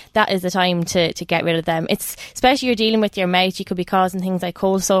them. That is the time to get rid of them. It's especially you're dealing with your mouth, you could be causing things like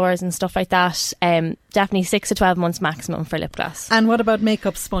cold sores and stuff like that. Definitely 6 to 12 months maximum for lip gloss. And what about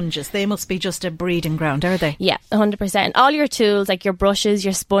makeup sponges? They must be just a breeding ground, are they? Yeah, 100%. All your tools, like your brushes,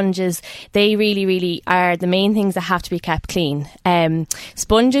 your sponges, they really, really are the main things that have to be kept clean.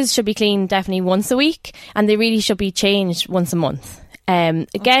 Sponges should be cleaned definitely once a week, and they really should be changed once a month.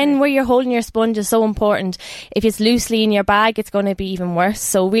 Where you're holding your sponge is so important. If it's loosely in your bag, it's going to be even worse.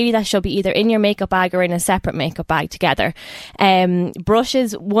 So really that should be either in your makeup bag or in a separate makeup bag together.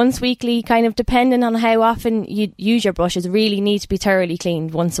 Brushes once weekly, depending on how often you use your brushes, really need to be thoroughly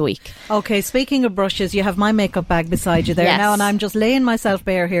cleaned once a week. Okay, speaking of brushes, you have my makeup bag beside you there now, and I'm just laying myself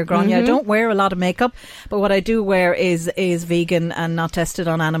bare here, Grania. I don't wear a lot of makeup, but what I do wear is vegan and not tested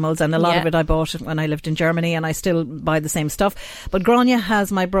on animals, and a lot of it I bought when I lived in Germany, and I still buy the same stuff. But Grania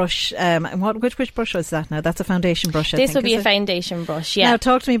has my brush. Which brush was that now? That's a foundation brush, I think. This will be a foundation brush, yeah. Now,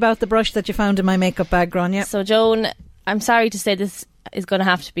 talk to me about the brush that you found in my makeup bag, Grania. So, Joan, I'm sorry to say this is going to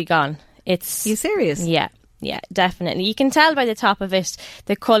have to be gone. Are you serious? Yeah, definitely. You can tell by the top of it,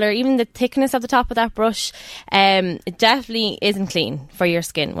 the colour, even the thickness of the top of that brush. It definitely isn't clean for your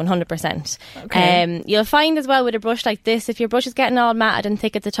skin, 100%. Okay. You'll find as well with a brush like this, if your brush is getting all matted and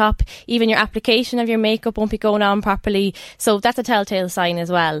thick at the top, even your application of your makeup won't be going on properly. So that's a telltale sign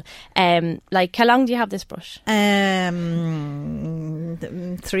as well. How long do you have this brush? 3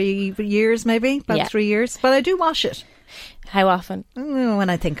 years maybe, about 3 years. But I do wash it. How often? When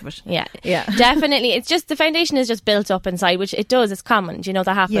I think of it. Yeah. Definitely. It's just the foundation is just built up inside, which it does. It's common, that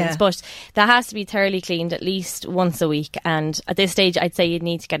happens. But that has to be thoroughly cleaned at least once a week. And at this stage, I'd say you'd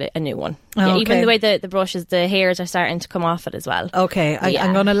need to get a new one. Yeah, even the way the brushes, the hairs are starting to come off it as well. Okay.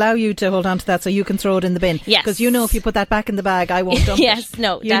 I'm going to allow you to hold on to that so you can throw it in the bin. Yes. Because if you put that back in the bag, I won't dump it. Yes,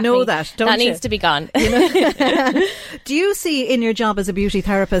 no, you definitely. Know that, don't you? That needs to be gone. Do you see in your job as a beauty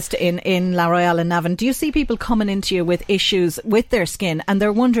therapist in La Royale in Navan, do you see people coming into you with issues issues with their skin and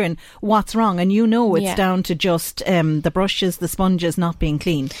they're wondering what's wrong, and it's down to just the brushes, the sponges not being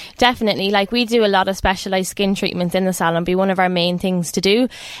clean. Definitely. Like, we do a lot of specialised skin treatments in the salon, be one of our main things to do.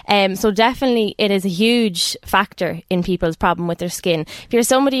 So definitely it is a huge factor in people's problem with their skin. If you're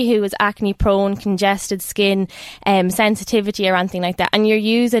somebody who is acne prone, congested skin, sensitivity or anything like that, and you're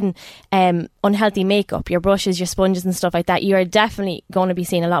using unhealthy makeup, your brushes, your sponges and stuff like that, you are definitely going to be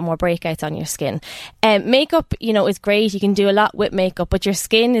seeing a lot more breakouts on your skin. Makeup, is great. You can do a lot with makeup, but your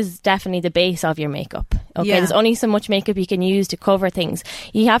skin is definitely the base of your makeup. Okay, there's only so much makeup you can use to cover things.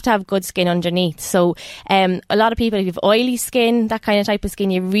 You have to have good skin underneath. So a lot of people, if you have oily skin, that kind of type of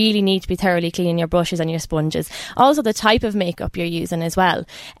skin, you really need to be thoroughly cleaning your brushes and your sponges. Also the type of makeup you're using as well.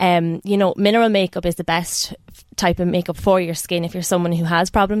 Mineral makeup is the best type of makeup for your skin. If you're someone who has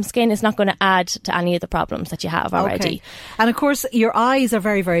problem skin, it's not going to add to any of the problems that you have already. Okay. And of course your eyes are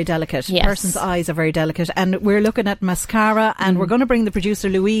very, very delicate. Yes. A person's eyes are very delicate, and we're looking at mascara, and we're going to bring the producer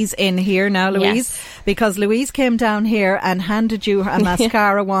Louise in here now, Louise, because Louise came down here and handed you a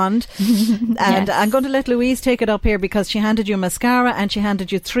mascara wand, and I'm going to let Louise take it up here because she handed you a mascara and she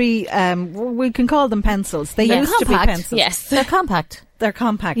handed you 3 we can call them pencils. They used to be pencils. Yes, they're compact. They're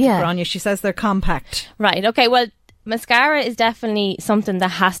compact, Grania. She says they're compact. Right, okay, well, mascara is definitely something that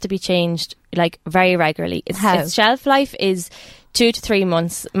has to be changed, like, very regularly. Its shelf life is 2 to 3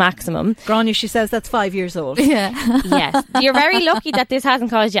 months maximum. Grania, she says that's 5 years old. Yeah. Yes. You're very lucky that this hasn't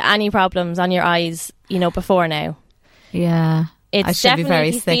caused you any problems on your eyes, before now. Yeah. I should be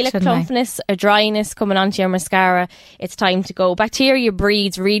very sick, feel a clumpness, a dryness coming onto your mascara, it's time to go. Bacteria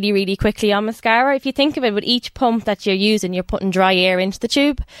breeds really, really quickly on mascara. If you think of it, with each pump that you're using, you're putting dry air into the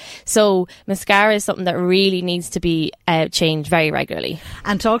tube. So mascara is something that really needs to be changed very regularly.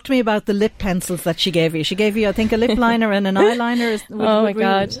 And talk to me about the lip pencils that she gave you. She gave you, I think, a lip liner and an eyeliner. Oh my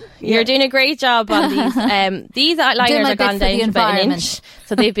God. You're doing a great job on these. These eyeliners are gone down to about an inch.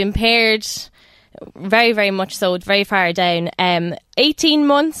 So they've been pared very, very much so, very far down. 18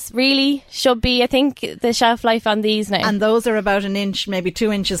 months really should be, I think, the shelf life on these now. And those are about an inch, maybe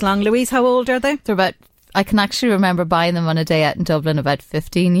 2 inches long. Louise, how old are they? They're about, I can actually remember buying them on a day out in Dublin about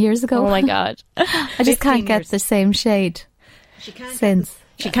 15 years ago. Oh my God. I just can't get the same shade since.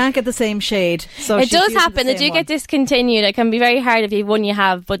 She can't get the same shade. So it does happen. They do get discontinued. It can be very hard if you have one you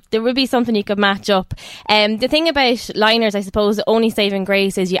have, but there will be something you could match up. The thing about liners, I suppose, the only saving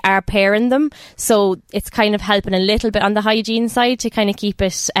grace is you are pairing them. So it's kind of helping a little bit on the hygiene side to kind of keep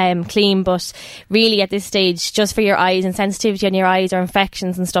it clean. But really at this stage, just for your eyes and sensitivity on your eyes or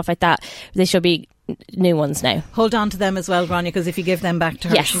infections and stuff like that, they should be new ones now. Hold on to them as well, Grania, because if you give them back to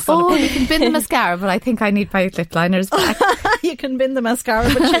her, yes. she's going you can bin the mascara, but I think I need my lip liners back. You can bin the mascara,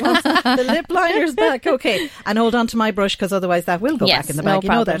 but she wants the lip liners back. Okay, and hold on to my brush, because otherwise that will go back in the bag. No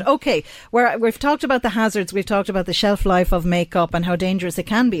problem. You know that. Okay, we've talked about the hazards, we've talked about the shelf life of makeup and how dangerous it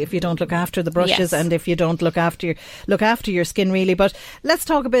can be if you don't look after the brushes and if you don't look after your skin really. But let's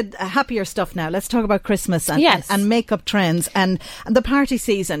talk a bit happier stuff now. Let's talk about Christmas and makeup trends and the party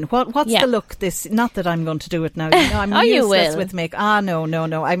season. What's the look this? Not that I'm going to do it now. I'm useless with makeup.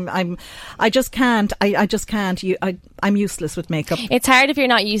 No. I just can't. I'm useless with makeup. It's hard if you're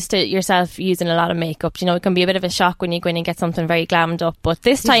not used to yourself using a lot of makeup. It can be a bit of a shock when you go in and get something very glammed up. But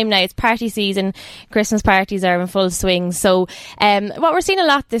this time now, it's party season. Christmas parties are in full swing. So what we're seeing a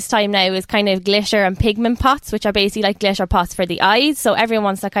lot this time now is kind of glitter and pigment pots, which are basically like glitter pots for the eyes. So everyone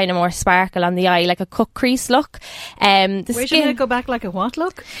wants that kind of more sparkle on the eye, like a cut crease look. Wait a minute, go back, like a what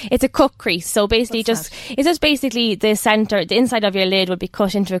look? It's a cut crease. So basically it's just basically the centre, the inside of your lid will be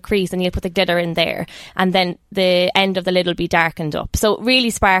cut into a crease and you'll put the glitter in there. And then the end of the lid will be darkened up. So really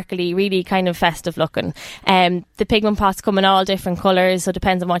sparkly, really kind of festive looking. The pigment pots come in all different colours, so it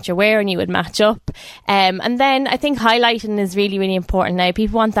depends on what you're wearing, you would match up. And then I think highlighting is really, really important now.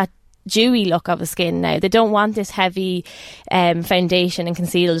 People want that dewy look of a skin now. They don't want this heavy foundation and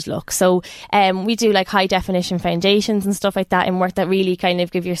concealed look. So we do like high definition foundations and stuff like that in work that really kind of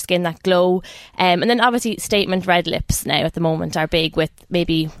give your skin that glow. And then obviously statement red lips now at the moment are big, with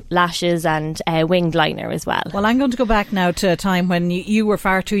maybe lashes and winged liner as well. Well, I'm going to go back now to a time when you were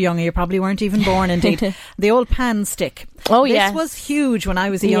far too young. You probably weren't even born indeed. The old pan stick. Oh, this was huge when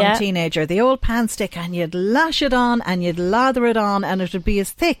I was a young teenager. The old pan stick, and you'd lash it on and you'd lather it on and it would be as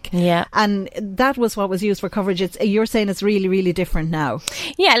thick Yeah. And that was what was used for coverage. You're saying it's really, really different now.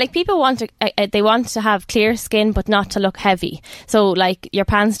 Yeah, like people want to have clear skin but not to look heavy. So like your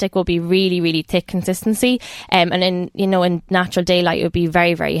pan stick will be really, really thick consistency, and in natural daylight it would be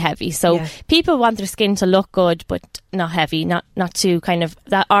very, very heavy. So people want their skin to look good but not heavy, not too kind of,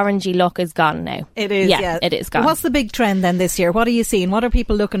 that orangey look is gone now. It is, yeah. It is gone. What's the big trend then this year? What are you seeing? What are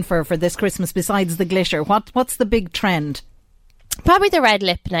people looking for this Christmas besides the glitter? What's the big trend? Probably the red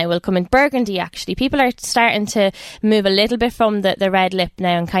lip now will come in. Burgundy, actually. People are starting to move a little bit from the red lip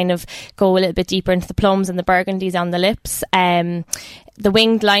now and kind of go a little bit deeper into the plums and the burgundies on the lips. The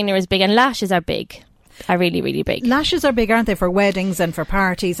winged liner is big, and lashes are big. Are really, really big. Lashes are big, aren't they, for weddings and for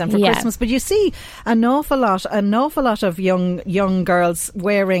parties and for Christmas? But you see an awful lot of young girls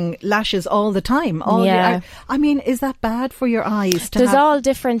wearing lashes all the time. I mean, is that bad for your eyes? There's all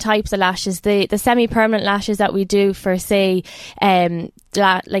different types of lashes. The semi-permanent lashes that we do for, say,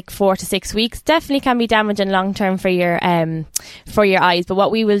 like 4 to 6 weeks definitely can be damaging long term for your eyes. But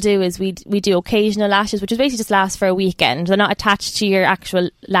what we will do is we do occasional lashes, which is basically just last for a weekend. They're not attached to your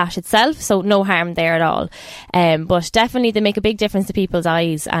actual lash itself, so no harm there at all. But definitely they make a big difference to people's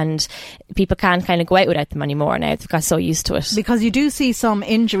eyes, and people can't kind of go out without them anymore now. They've got so used to it. Because you do see some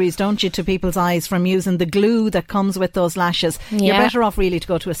injuries, don't you, to people's eyes from using the glue that comes with those lashes. You're better off really to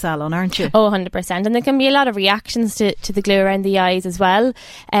go to a salon, aren't you? Oh, 100%. And there can be a lot of reactions to the glue around the eyes as well.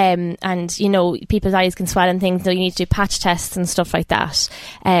 And people's eyes can swell and things, so you need to do patch tests and stuff like that.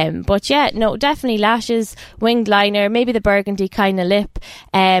 But definitely lashes, winged liner, maybe the burgundy kind of lip,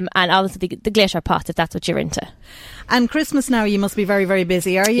 and obviously the glitter pot, if that's what you're into. And Christmas now, you must be very, very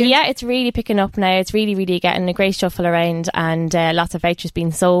busy, are you? Yeah, it's really picking up now. It's really, really getting a great shuffle around, and lots of vouchers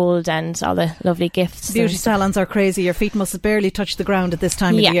being sold and all the lovely gifts. Beauty salons are crazy. Your feet must barely touch the ground at this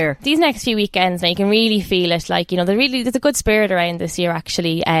time of the year. These next few weekends now, you can really feel it. Like, there's a good spirit around this year,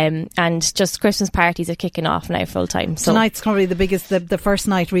 actually, and just Christmas parties are kicking off now full time. So tonight's probably the biggest, the first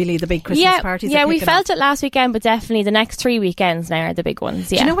night, really, the big Christmas parties. Yeah, we felt it last weekend, but definitely the next 3 weekends now are the big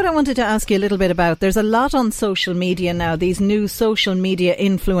ones. Yeah. Do you know what I wanted to ask you a little bit about? There's a lot on social media now, these new social media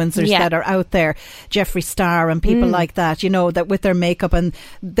influencers that are out there, Jeffree Star and people like that, that with their makeup, and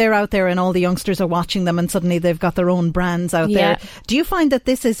they're out there and all the youngsters are watching them, and suddenly they've got their own brands out there. Do you find that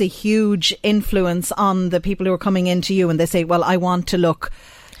this is a huge influence on the people who are coming into you and they say, well, I want to look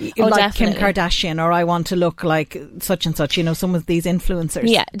like definitely. Kim Kardashian, or I want to look like such and such, some of these influencers?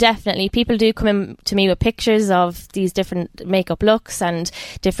 Yeah, definitely. People do come in to me with pictures of these different makeup looks and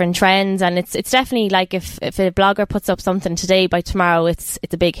different trends, and it's definitely like if a blogger puts up something today, by tomorrow it's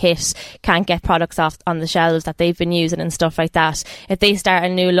a big hit. Can't get products off on the shelves that they've been using and stuff like that. If they start a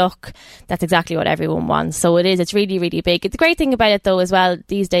new look, that's exactly what everyone wants. So it's really, really big. The great thing about it though as well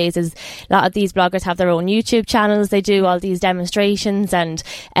these days is a lot of these bloggers have their own YouTube channels. They do all these demonstrations, and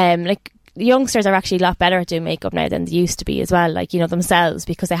like youngsters are actually a lot better at doing makeup now than they used to be as well, like themselves,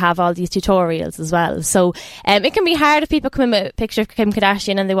 because they have all these tutorials as well. So it can be hard if people come in with a picture of Kim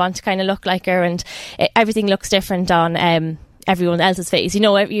Kardashian and they want to kind of look like her, and everything looks different on everyone else's face. It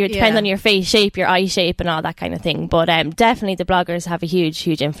depends on your face shape, your eye shape and all that kind of thing. But definitely the bloggers have a huge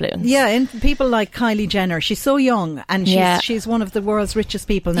influence. Yeah, and people like Kylie Jenner, she's so young, and she's one of the world's richest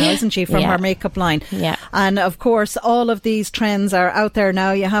people now, isn't she, from her makeup line. Yeah. And of course all of these trends are out there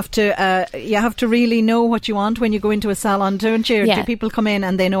now. You have to really know what you want when you go into a salon, don't you? Do people come in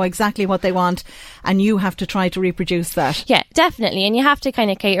and they know exactly what they want, and you have to try to reproduce that? Yeah, definitely. And you have to kind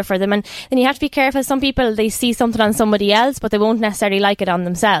of cater for them, and then you have to be careful. Some people, they see something on somebody else but they won't necessarily like it on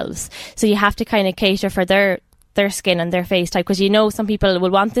themselves, so you have to kind of cater for their skin and their face type, because some people will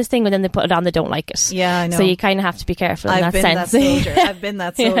want this thing, but then they put it on, they don't like it. Yeah, I know. So you kind of have to be careful in that sense. I've been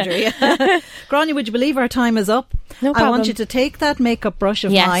that soldier. Yeah. Grania, would you believe our time is up? No problem. I want you to take that makeup brush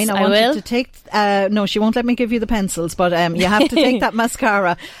of mine. I want you to take no, she won't let me give you the pencils, but you have to take that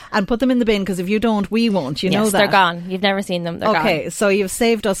mascara and put them in the bin, because if you don't, we won't. You know that. They're gone. You've never seen them. They're gone. So you've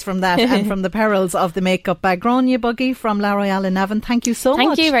saved us from that and from the perils of the makeup bag. Grania Buggy from La Royale in Navan, thank you so much.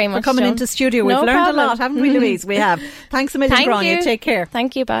 Thank you very much for coming into studio. We've learned a lot, haven't we, Louise? We have. Thanks a million, Grania. Take care.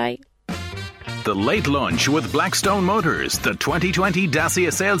 Thank you. Bye. The Late Lunch with Blackstone Motors. The 2020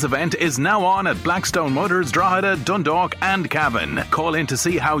 Dacia sales event is now on at Blackstone Motors, Drogheda, Dundalk and Cavan. Call in to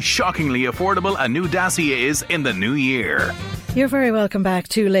see how shockingly affordable a new Dacia is in the new year. You're very welcome back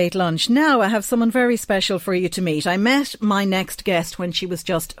to Late Lunch. Now I have someone very special for you to meet. I met my next guest when she was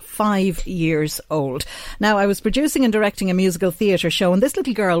just 5 years old. Now, I was producing and directing a musical theatre show, and this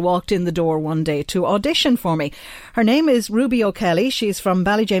little girl walked in the door one day to audition for me. Her name is Ruby O'Kelly. She's from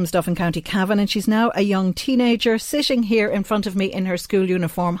Ballyjamesduff in County Cavan, and she's now a young teenager sitting here in front of me in her school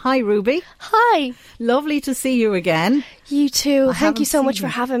uniform. Hi, Ruby. Hi. Lovely to see you again. You too. Thank you so much for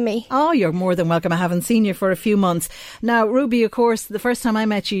having me. Oh, you're more than welcome. I haven't seen you for a few months. Now, Ruby, of course, the first time I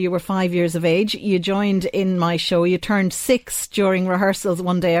met you, you were 5 years of age. You joined in my show. You turned 6 during rehearsals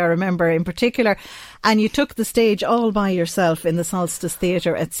one day, I remember in particular. And you took the stage all by yourself in the Solstice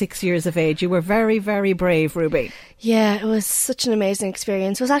Theatre at 6 years of age. You were very, very brave, Ruby. Yeah, it was such an amazing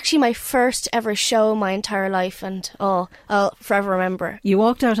experience. It was actually my first ever show in my entire life, and I'll forever remember. You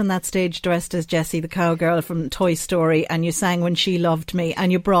walked out on that stage dressed as Jessie, the cowgirl from Toy Story, and you sang When She Loved Me,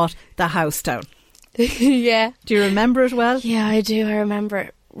 and you brought the house down. Yeah. Do you remember it well? Yeah, I do. I remember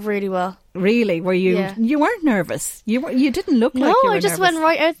it really well. Really? Were you? Yeah. You weren't nervous. You didn't look like you were No, I just nervous. went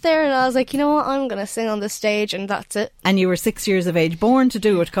right out there and I was like, you know what, I'm going to sing on the stage, and that's it. And you were 6 years of age. Born to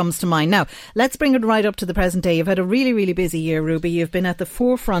Do It comes to mind. Now, let's bring it right up to the present day. You've had a really, really busy year, Ruby. You've been at the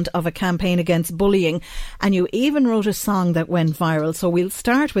forefront of a campaign against bullying, and you even wrote a song that went viral. So we'll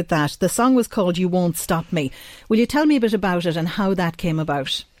start with that. The song was called You Won't Stop Me. Will you tell me a bit about it and how that came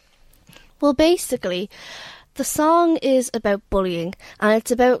about? Well, basically, the song is about bullying, and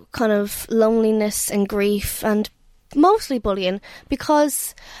it's about kind of loneliness and grief, and mostly bullying,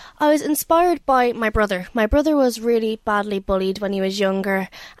 because I was inspired by my brother. My brother was really badly bullied when he was younger,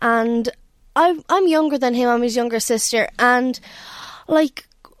 and I'm younger than him. I'm his younger sister, and like,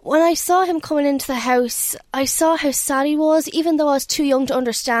 when I saw him coming into the house, I saw how sad he was, even though I was too young to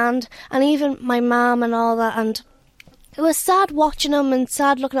understand, and even my mum and all that, and it was sad watching him and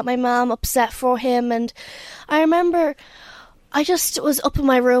sad looking at my mum, upset for him. And I remember I just was up in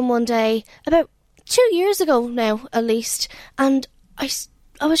my room one day, about 2 years ago now at least, and I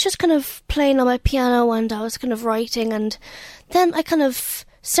was just kind of playing on my piano and I was kind of writing, and then I kind of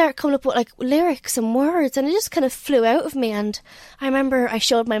started coming up with like lyrics and words, and it just kind of flew out of me. And I remember I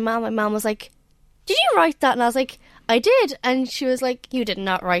showed my mum. My mum was like, "Did you write that?" And I was like, "I did." And she was like, "You did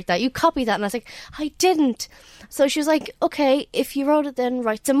not write that. You copied that." And I was like, "I didn't." So she was like, "Okay, if you wrote it, then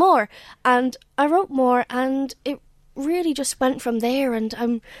write some more." And I wrote more, and it really just went from there. And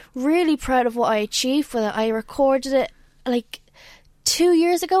I'm really proud of what I achieved with it. I recorded it like 2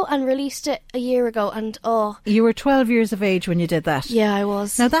 years ago and released it a year ago. And you were 12 years of age when you did that. Yeah, I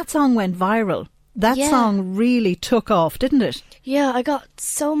was. Now that song went viral. That song really took off, didn't it? Yeah, I got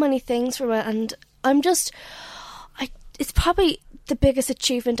so many things from it, and it's probably the biggest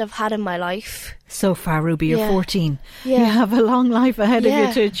achievement I've had in my life. So far, Ruby, you're 14. Yeah. You have a long life ahead of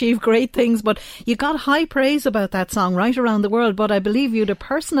you to achieve great things, but you got high praise about that song right around the world. But I believe you had a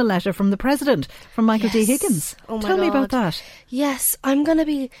personal letter from the President, from Michael D. Higgins. Oh my Tell me God. about that. Yes, I'm going to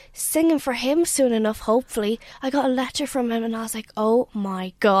be singing for him soon enough, hopefully. I got a letter from him and I was like, oh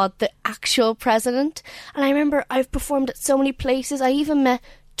my God, the actual President. And I remember I've performed at so many places. I even met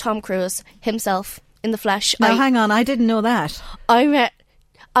Tom Cruise himself in the flesh. Now, hang on, I didn't know that.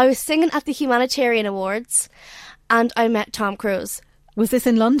 I was singing at the Humanitarian Awards and I met Tom Cruise. Was this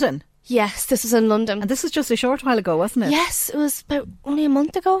in London? Yes, this was in London. And this was just a short while ago, wasn't it? Yes, it was about only a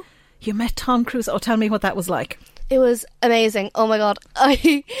month ago. You met Tom Cruise. Oh, tell me what that was like. It was amazing. Oh my God.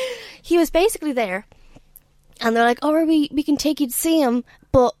 He was basically there and they're like, "Oh, we can take you to see him,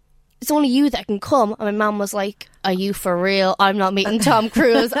 but it's only you that can come." And my mum was like, "Are you for real? I'm not meeting Tom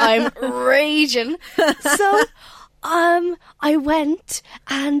Cruise." I'm raging. So I went,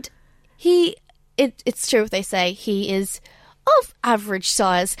 and it's true what they say, he is of average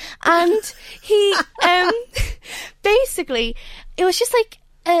size, and he basically it was just like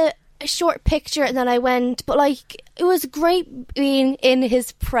a short picture, and then I went, but like it was great being in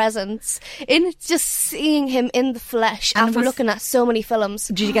his presence, in just seeing him in the flesh after looking at so many films.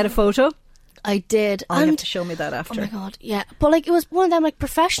 Did you get a photo? I did. Oh, you have to show me that after. Oh my God, yeah. But like it was one of them like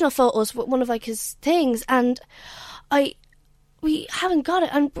professional photos with one of like his things, and we haven't got it,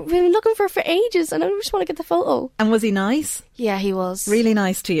 and we've been looking for it for ages, and I just want to get the photo. And was he nice? Yeah, he was. Really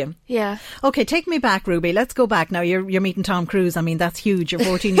nice to you? Yeah. Okay, take me back, Ruby. Let's go back now. You're meeting Tom Cruise. I mean, that's huge. You're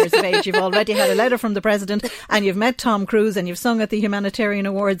 14 years of age. You've already had a letter from the President, and you've met Tom Cruise, and you've sung at the Humanitarian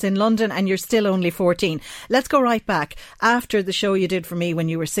Awards in London, and you're still only 14. Let's go right back. After the show you did for me when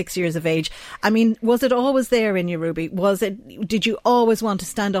you were 6 years of age, I mean, was it always there in you, Ruby? Did you always want to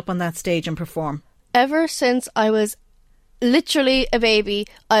stand up on that stage and perform? Ever since I was literally a baby,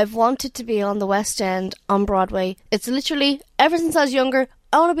 I've wanted to be on the West End, on Broadway. It's literally, ever since I was younger,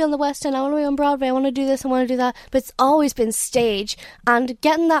 I want to be on the West End, I want to be on Broadway, I want to do this, I want to do that. But it's always been stage. And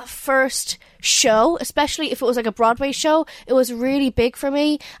getting that first show, especially if it was like a Broadway show, it was really big for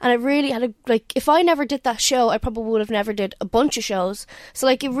me. And I really had if I never did that show, I probably would have never did a bunch of shows. So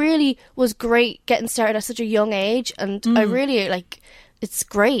like, it really was great getting started at such a young age. And I really, it's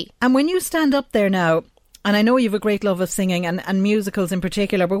great. And when you stand up there now, And I know you have a great love of singing and musicals in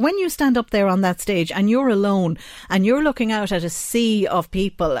particular, but when you stand up there on that stage and you're alone and you're looking out at a sea of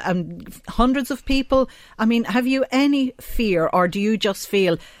people and hundreds of people, I mean, have you any fear, or do you just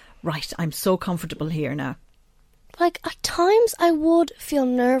feel, right, I'm so comfortable here now? Like, at times I would feel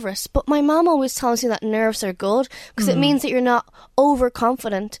nervous, but my mum always tells me that nerves are good because it means that you're not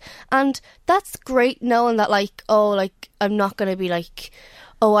overconfident. And that's great knowing that, like, oh, like, I'm not going to be like,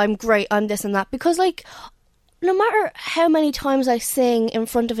 oh, I'm great, I'm this and that. Because, like, no matter how many times I sing in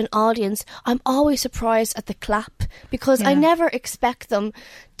front of an audience, I'm always surprised at the clap because I never expect them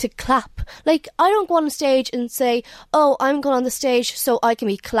to clap. Like, I don't go on stage and say, oh, I'm going on the stage so I can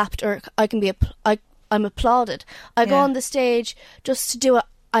be clapped or I can be I'm applauded. I go on the stage just to do what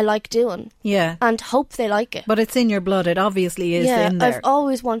I like doing. Yeah. And hope they like it. But it's in your blood. It obviously is in there. I've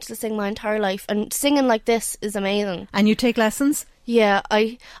always wanted to sing my entire life, and singing like this is amazing. And you take lessons? Yeah,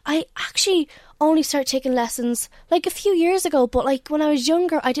 I actually only started taking lessons like a few years ago, but like when I was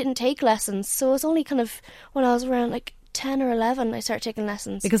younger I didn't take lessons. So it was only kind of when I was around like 10 or 11 I started taking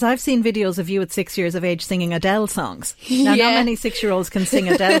lessons. Because I've seen videos of you at 6 years of age singing Adele songs. Now, not many 6-year-olds can sing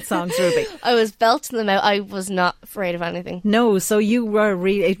Adele songs, Ruby. I was belting them out. I was not afraid of anything. No, so you were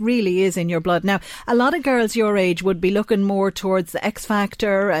it really is in your blood. Now, a lot of girls your age would be looking more towards the X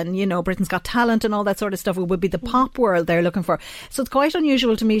Factor and, you know, Britain's Got Talent and all that sort of stuff. It would be the pop world they're looking for. So it's quite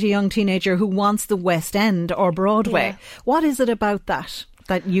unusual to meet a young teenager who wants the West End or Broadway. Yeah. What is it about that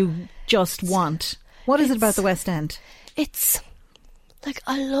you just want? What is it about the West End? It's like,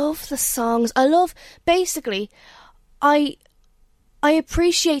 I love the songs. I love, basically, I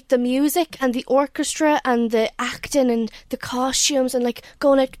appreciate the music and the orchestra and the acting and the costumes and like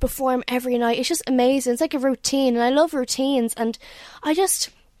going out to perform every night. It's just amazing. It's like a routine, and I love routines. And it's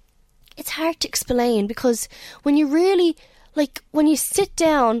hard to explain, because when you really, like, when you sit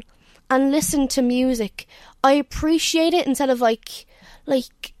down and listen to music, I appreciate it instead of like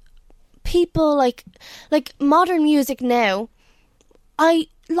people like modern music now. I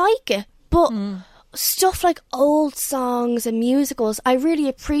like it, but stuff like old songs and musicals, I really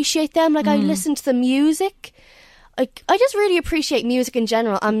appreciate them. Like, I listen to the music. Like, I just really appreciate music in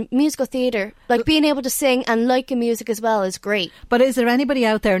general, and musical theatre. Like, being able to sing and like music as well is great. But is there anybody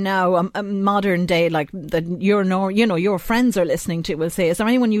out there now, modern day, like that your friends are listening to, will say, is there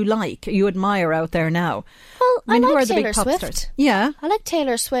anyone you admire out there now? Well, I mean, who like are the Taylor big pop Swift. stars? Yeah. I like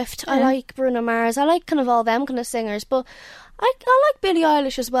Taylor Swift. Yeah. I like Bruno Mars. I like kind of all them kind of singers. But I like Billie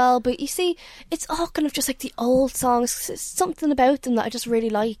Eilish as well. But you see, it's all kind of just like the old songs. It's something about them that I just really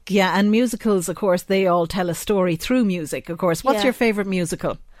like. Yeah, and musicals, of course, they all tell a story through music, of course. What's your favourite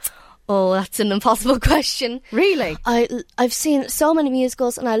musical? Oh, that's an impossible question. Really? I've seen so many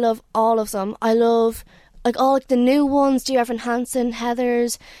musicals and I love all of them. I love like all like the new ones, Dear Evan Hansen,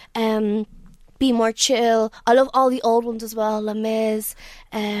 Heathers, Be More Chill. I love all the old ones as well. Les Mis,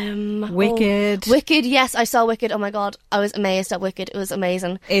 Wicked. Wicked, yes, I saw Wicked. Oh my God, I was amazed at Wicked. It was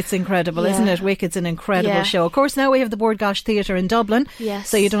amazing. It's incredible, isn't it? Wicked's an incredible show. Of course, now we have the Bord Gáis Theatre in Dublin. Yes.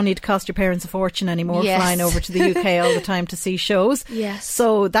 So you don't need to cost your parents a fortune anymore flying over to the UK all the time to see shows. Yes.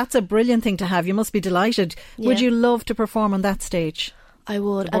 So that's a brilliant thing to have. You must be delighted. Yeah. Would you love to perform on that stage? I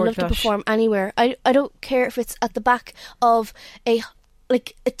would. I'd love to perform anywhere. I don't care if it's at the back of a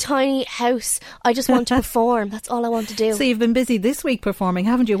tiny house. I just want to perform. That's all I want to do. So you've been busy this week performing,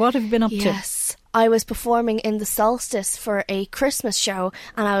 haven't you? What have you been up to? Yes. I was performing in the Solstice for a Christmas show,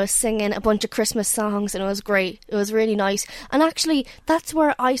 and I was singing a bunch of Christmas songs, and it was great. It was really nice. And actually, that's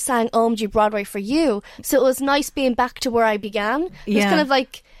where I sang OMG Broadway for You. So it was nice being back to where I began. It was kind of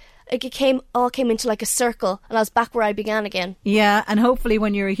like it all came into like a circle, and I was back where I began again. Yeah, and hopefully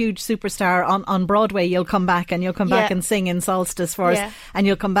when you're a huge superstar on Broadway, you'll come back, and you'll come back and sing in Solstice for us, and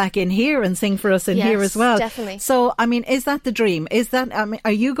you'll come back in here and sing for us in here as well. Definitely. So, I mean, is that the dream?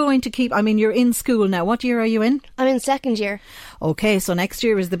 Are you going to keep, I mean, you're in school now. What year are you in? I'm in second year. Okay, so next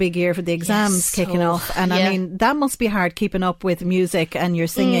year is the big year for the exams kicking off. And I mean, that must be hard, keeping up with music and your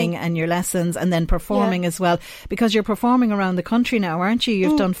singing and your lessons and then performing as well, because you're performing around the country now, aren't you?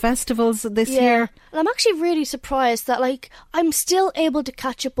 You've done festivals this year. And I'm actually really surprised that, like, I'm still able to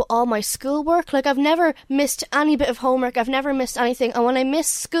catch up with all my schoolwork. Like, I've never missed any bit of homework. I've never missed anything. And when I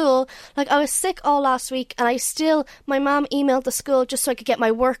missed school, like, I was sick all last week, and my mum emailed the school just so I could get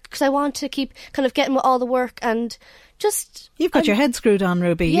my work, because I want to keep kind of getting with all the work and just... You've got your head screwed on,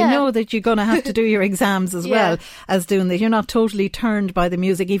 Ruby. You know that you're going to have to do your exams as well as doing this. You're not totally turned by the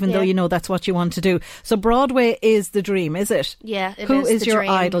music, even though you know that's what you want to do. So Broadway is the dream, is it? Yeah, it is. Who is the your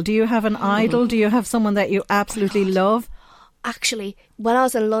dream. idol? Do you have an idol? Do you have someone that you absolutely love? Actually, when I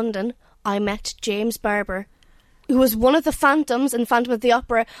was in London, I met James Barber, who was one of the Phantoms in Phantom of the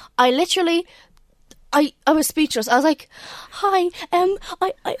Opera. I was speechless. I was like, "Hi, I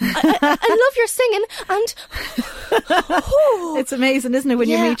love your singing," and it's amazing, isn't it, when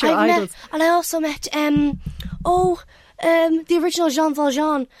you meet your idols? And I also met the original Jean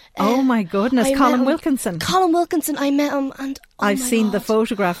Valjean. Oh my goodness, Colin Wilkinson. Colin Wilkinson, I met him, and I've seen the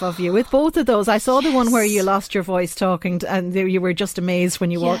photograph of you with both of those. I saw the one where you lost your voice talking, and you were just amazed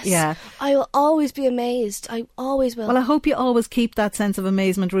when you walked. Yeah, I will always be amazed. I always will. Well, I hope you always keep that sense of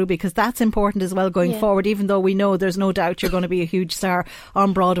amazement, Ruby, because that's important as well going forward, even though we know there's no doubt you're going to be a huge star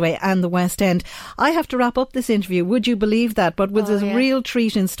on Broadway and the West End. I have to wrap up this interview. Would you believe that? But with a real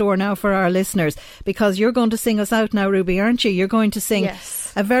treat in store now for our listeners, because you're going to sing us out now, Ruby, aren't you? You're going to sing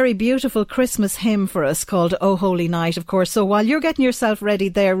a very beautiful Christmas hymn for us called "O Holy Night," of course. So while you're getting yourself ready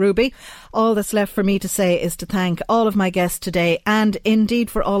there, Ruby, all that's left for me to say is to thank all of my guests today, and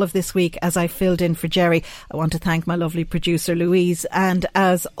indeed for all of this week as I filled in for Jerry. I want to thank my lovely producer Louise, and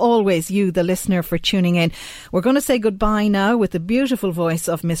as always, you, the listener, for tuning in. We're going to say goodbye now with the beautiful voice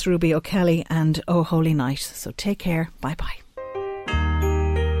of Miss Ruby O'Kelly and "O Holy Night." So take care. Bye bye.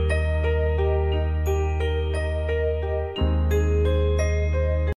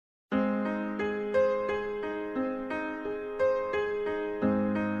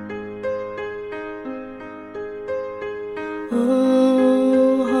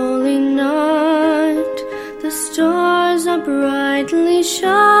 Oh, holy night, the stars are brightly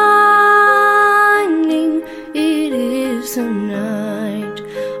shining. It is the night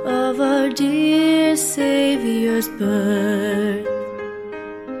of our dear Saviour's birth.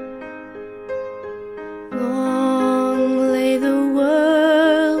 Long lay the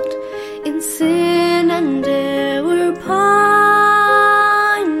world in sin and error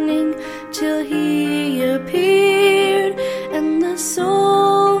pining, till He appeared and the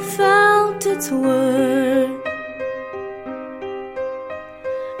soul felt its worth.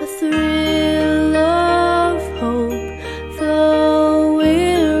 A thrill of hope, the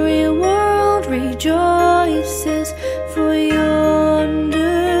weary world rejoices, for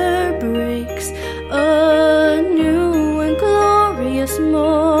yonder breaks a new and glorious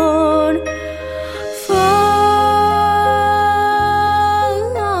morn. Fall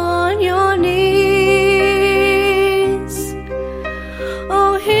on your knees.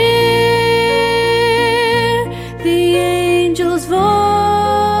 Oh, hear the angels' voices.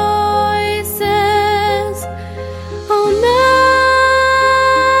 Oh,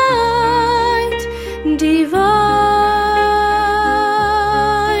 night divine,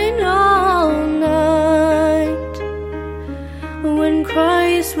 all night, when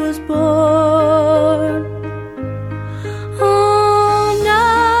Christ was born. All night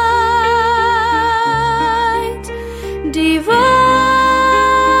divine,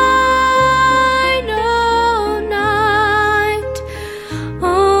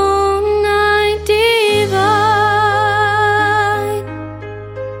 all night divine.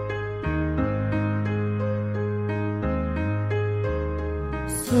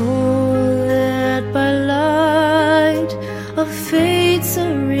 So led by light of faith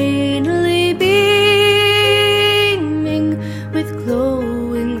serenely beaming, with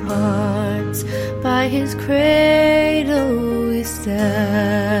glowing hearts by His cradle we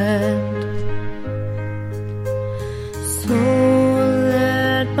stand. So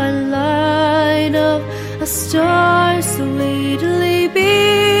led by light of a star sweetly beaming,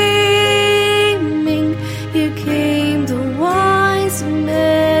 here came the wise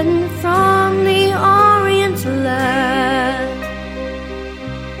men from the Orient land.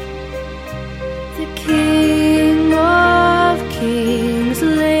 The King of Kings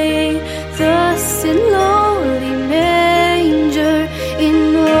lay thus in lowly manger,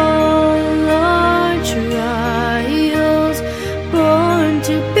 in all our trials, born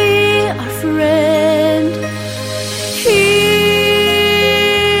to be our friend. He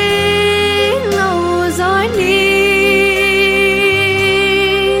knows our need,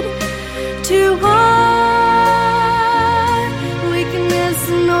 to our weakness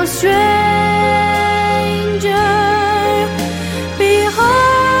no stranger. Behold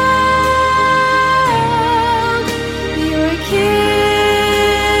your King,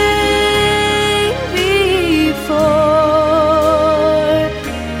 before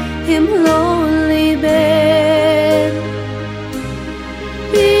Him lowly bed.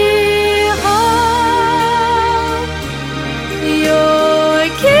 Behold your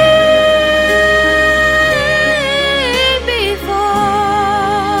King, before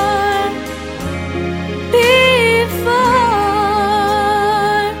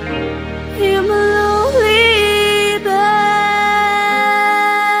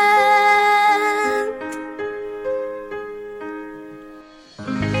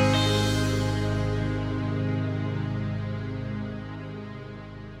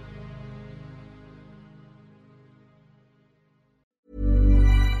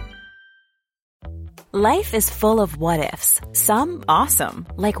Life is full of what-ifs. Some awesome,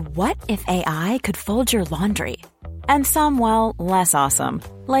 like what if AI could fold your laundry? And some, well, less awesome,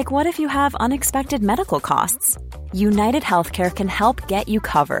 like what if you have unexpected medical costs? United Healthcare can help get you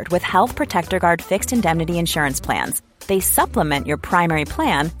covered with Health Protector Guard fixed indemnity insurance plans. They supplement your primary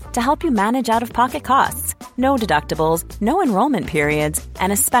plan to help you manage out-of-pocket costs. No deductibles, no enrollment periods,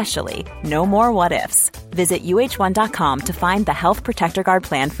 and especially no more what-ifs. Visit uh1.com to find the Health Protector Guard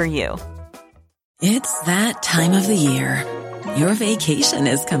plan for you. It's that time of the year. Your vacation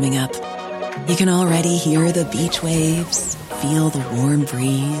is coming up. You can already hear the beach waves, feel the warm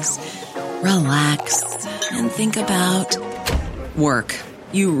breeze, relax, and think about work.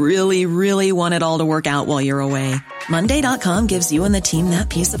 You really, really want it all to work out while you're away. Monday.com gives you and the team that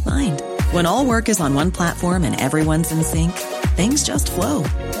peace of mind. When all work is on one platform and everyone's in sync, things just flow.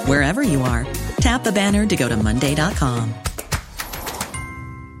 Wherever you are, tap the banner to go to Monday.com.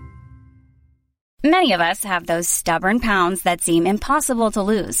 Many of us have those stubborn pounds that seem impossible to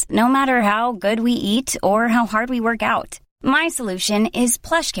lose, no matter how good we eat or how hard we work out. My solution is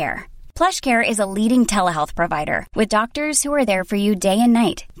PlushCare. PlushCare is a leading telehealth provider with doctors who are there for you day and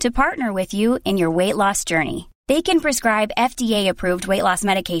night to partner with you in your weight loss journey. They can prescribe FDA-approved weight loss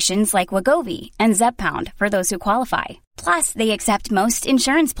medications like Wegovy and Zepbound for those who qualify. Plus, they accept most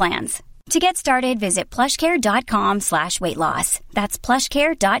insurance plans. To get started, visit plushcare.com/weight loss. That's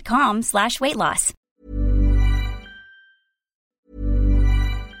plushcare.com/weight loss.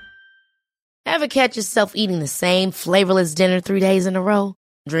 Ever catch yourself eating the same flavorless dinner 3 days in a row?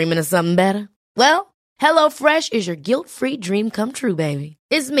 Dreaming of something better? Well, HelloFresh is your guilt-free dream come true, baby.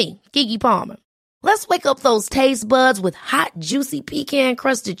 It's me, Keke Palmer. Let's wake up those taste buds with hot, juicy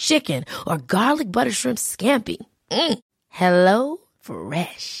pecan-crusted chicken or garlic butter shrimp scampi.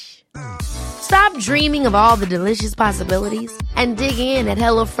 HelloFresh. Stop dreaming of all the delicious possibilities and dig in at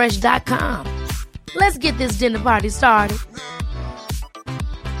HelloFresh.com. Let's get this dinner party started.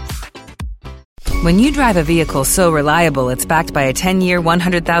 When you drive a vehicle so reliable it's backed by a 10-year,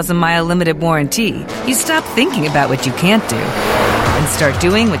 100,000-mile limited warranty, you stop thinking about what you can't do and start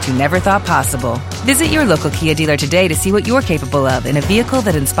doing what you never thought possible. Visit your local Kia dealer today to see what you're capable of in a vehicle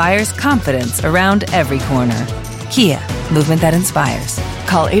that inspires confidence around every corner. Kia, movement that inspires.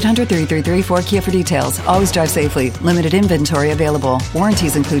 Call 800-333-4KIA for details. Always drive safely. Limited inventory available.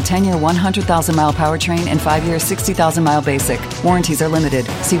 Warranties include 10-year 100,000-mile powertrain and 5-year 60,000-mile basic. Warranties are limited.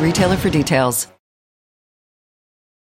 See retailer for details.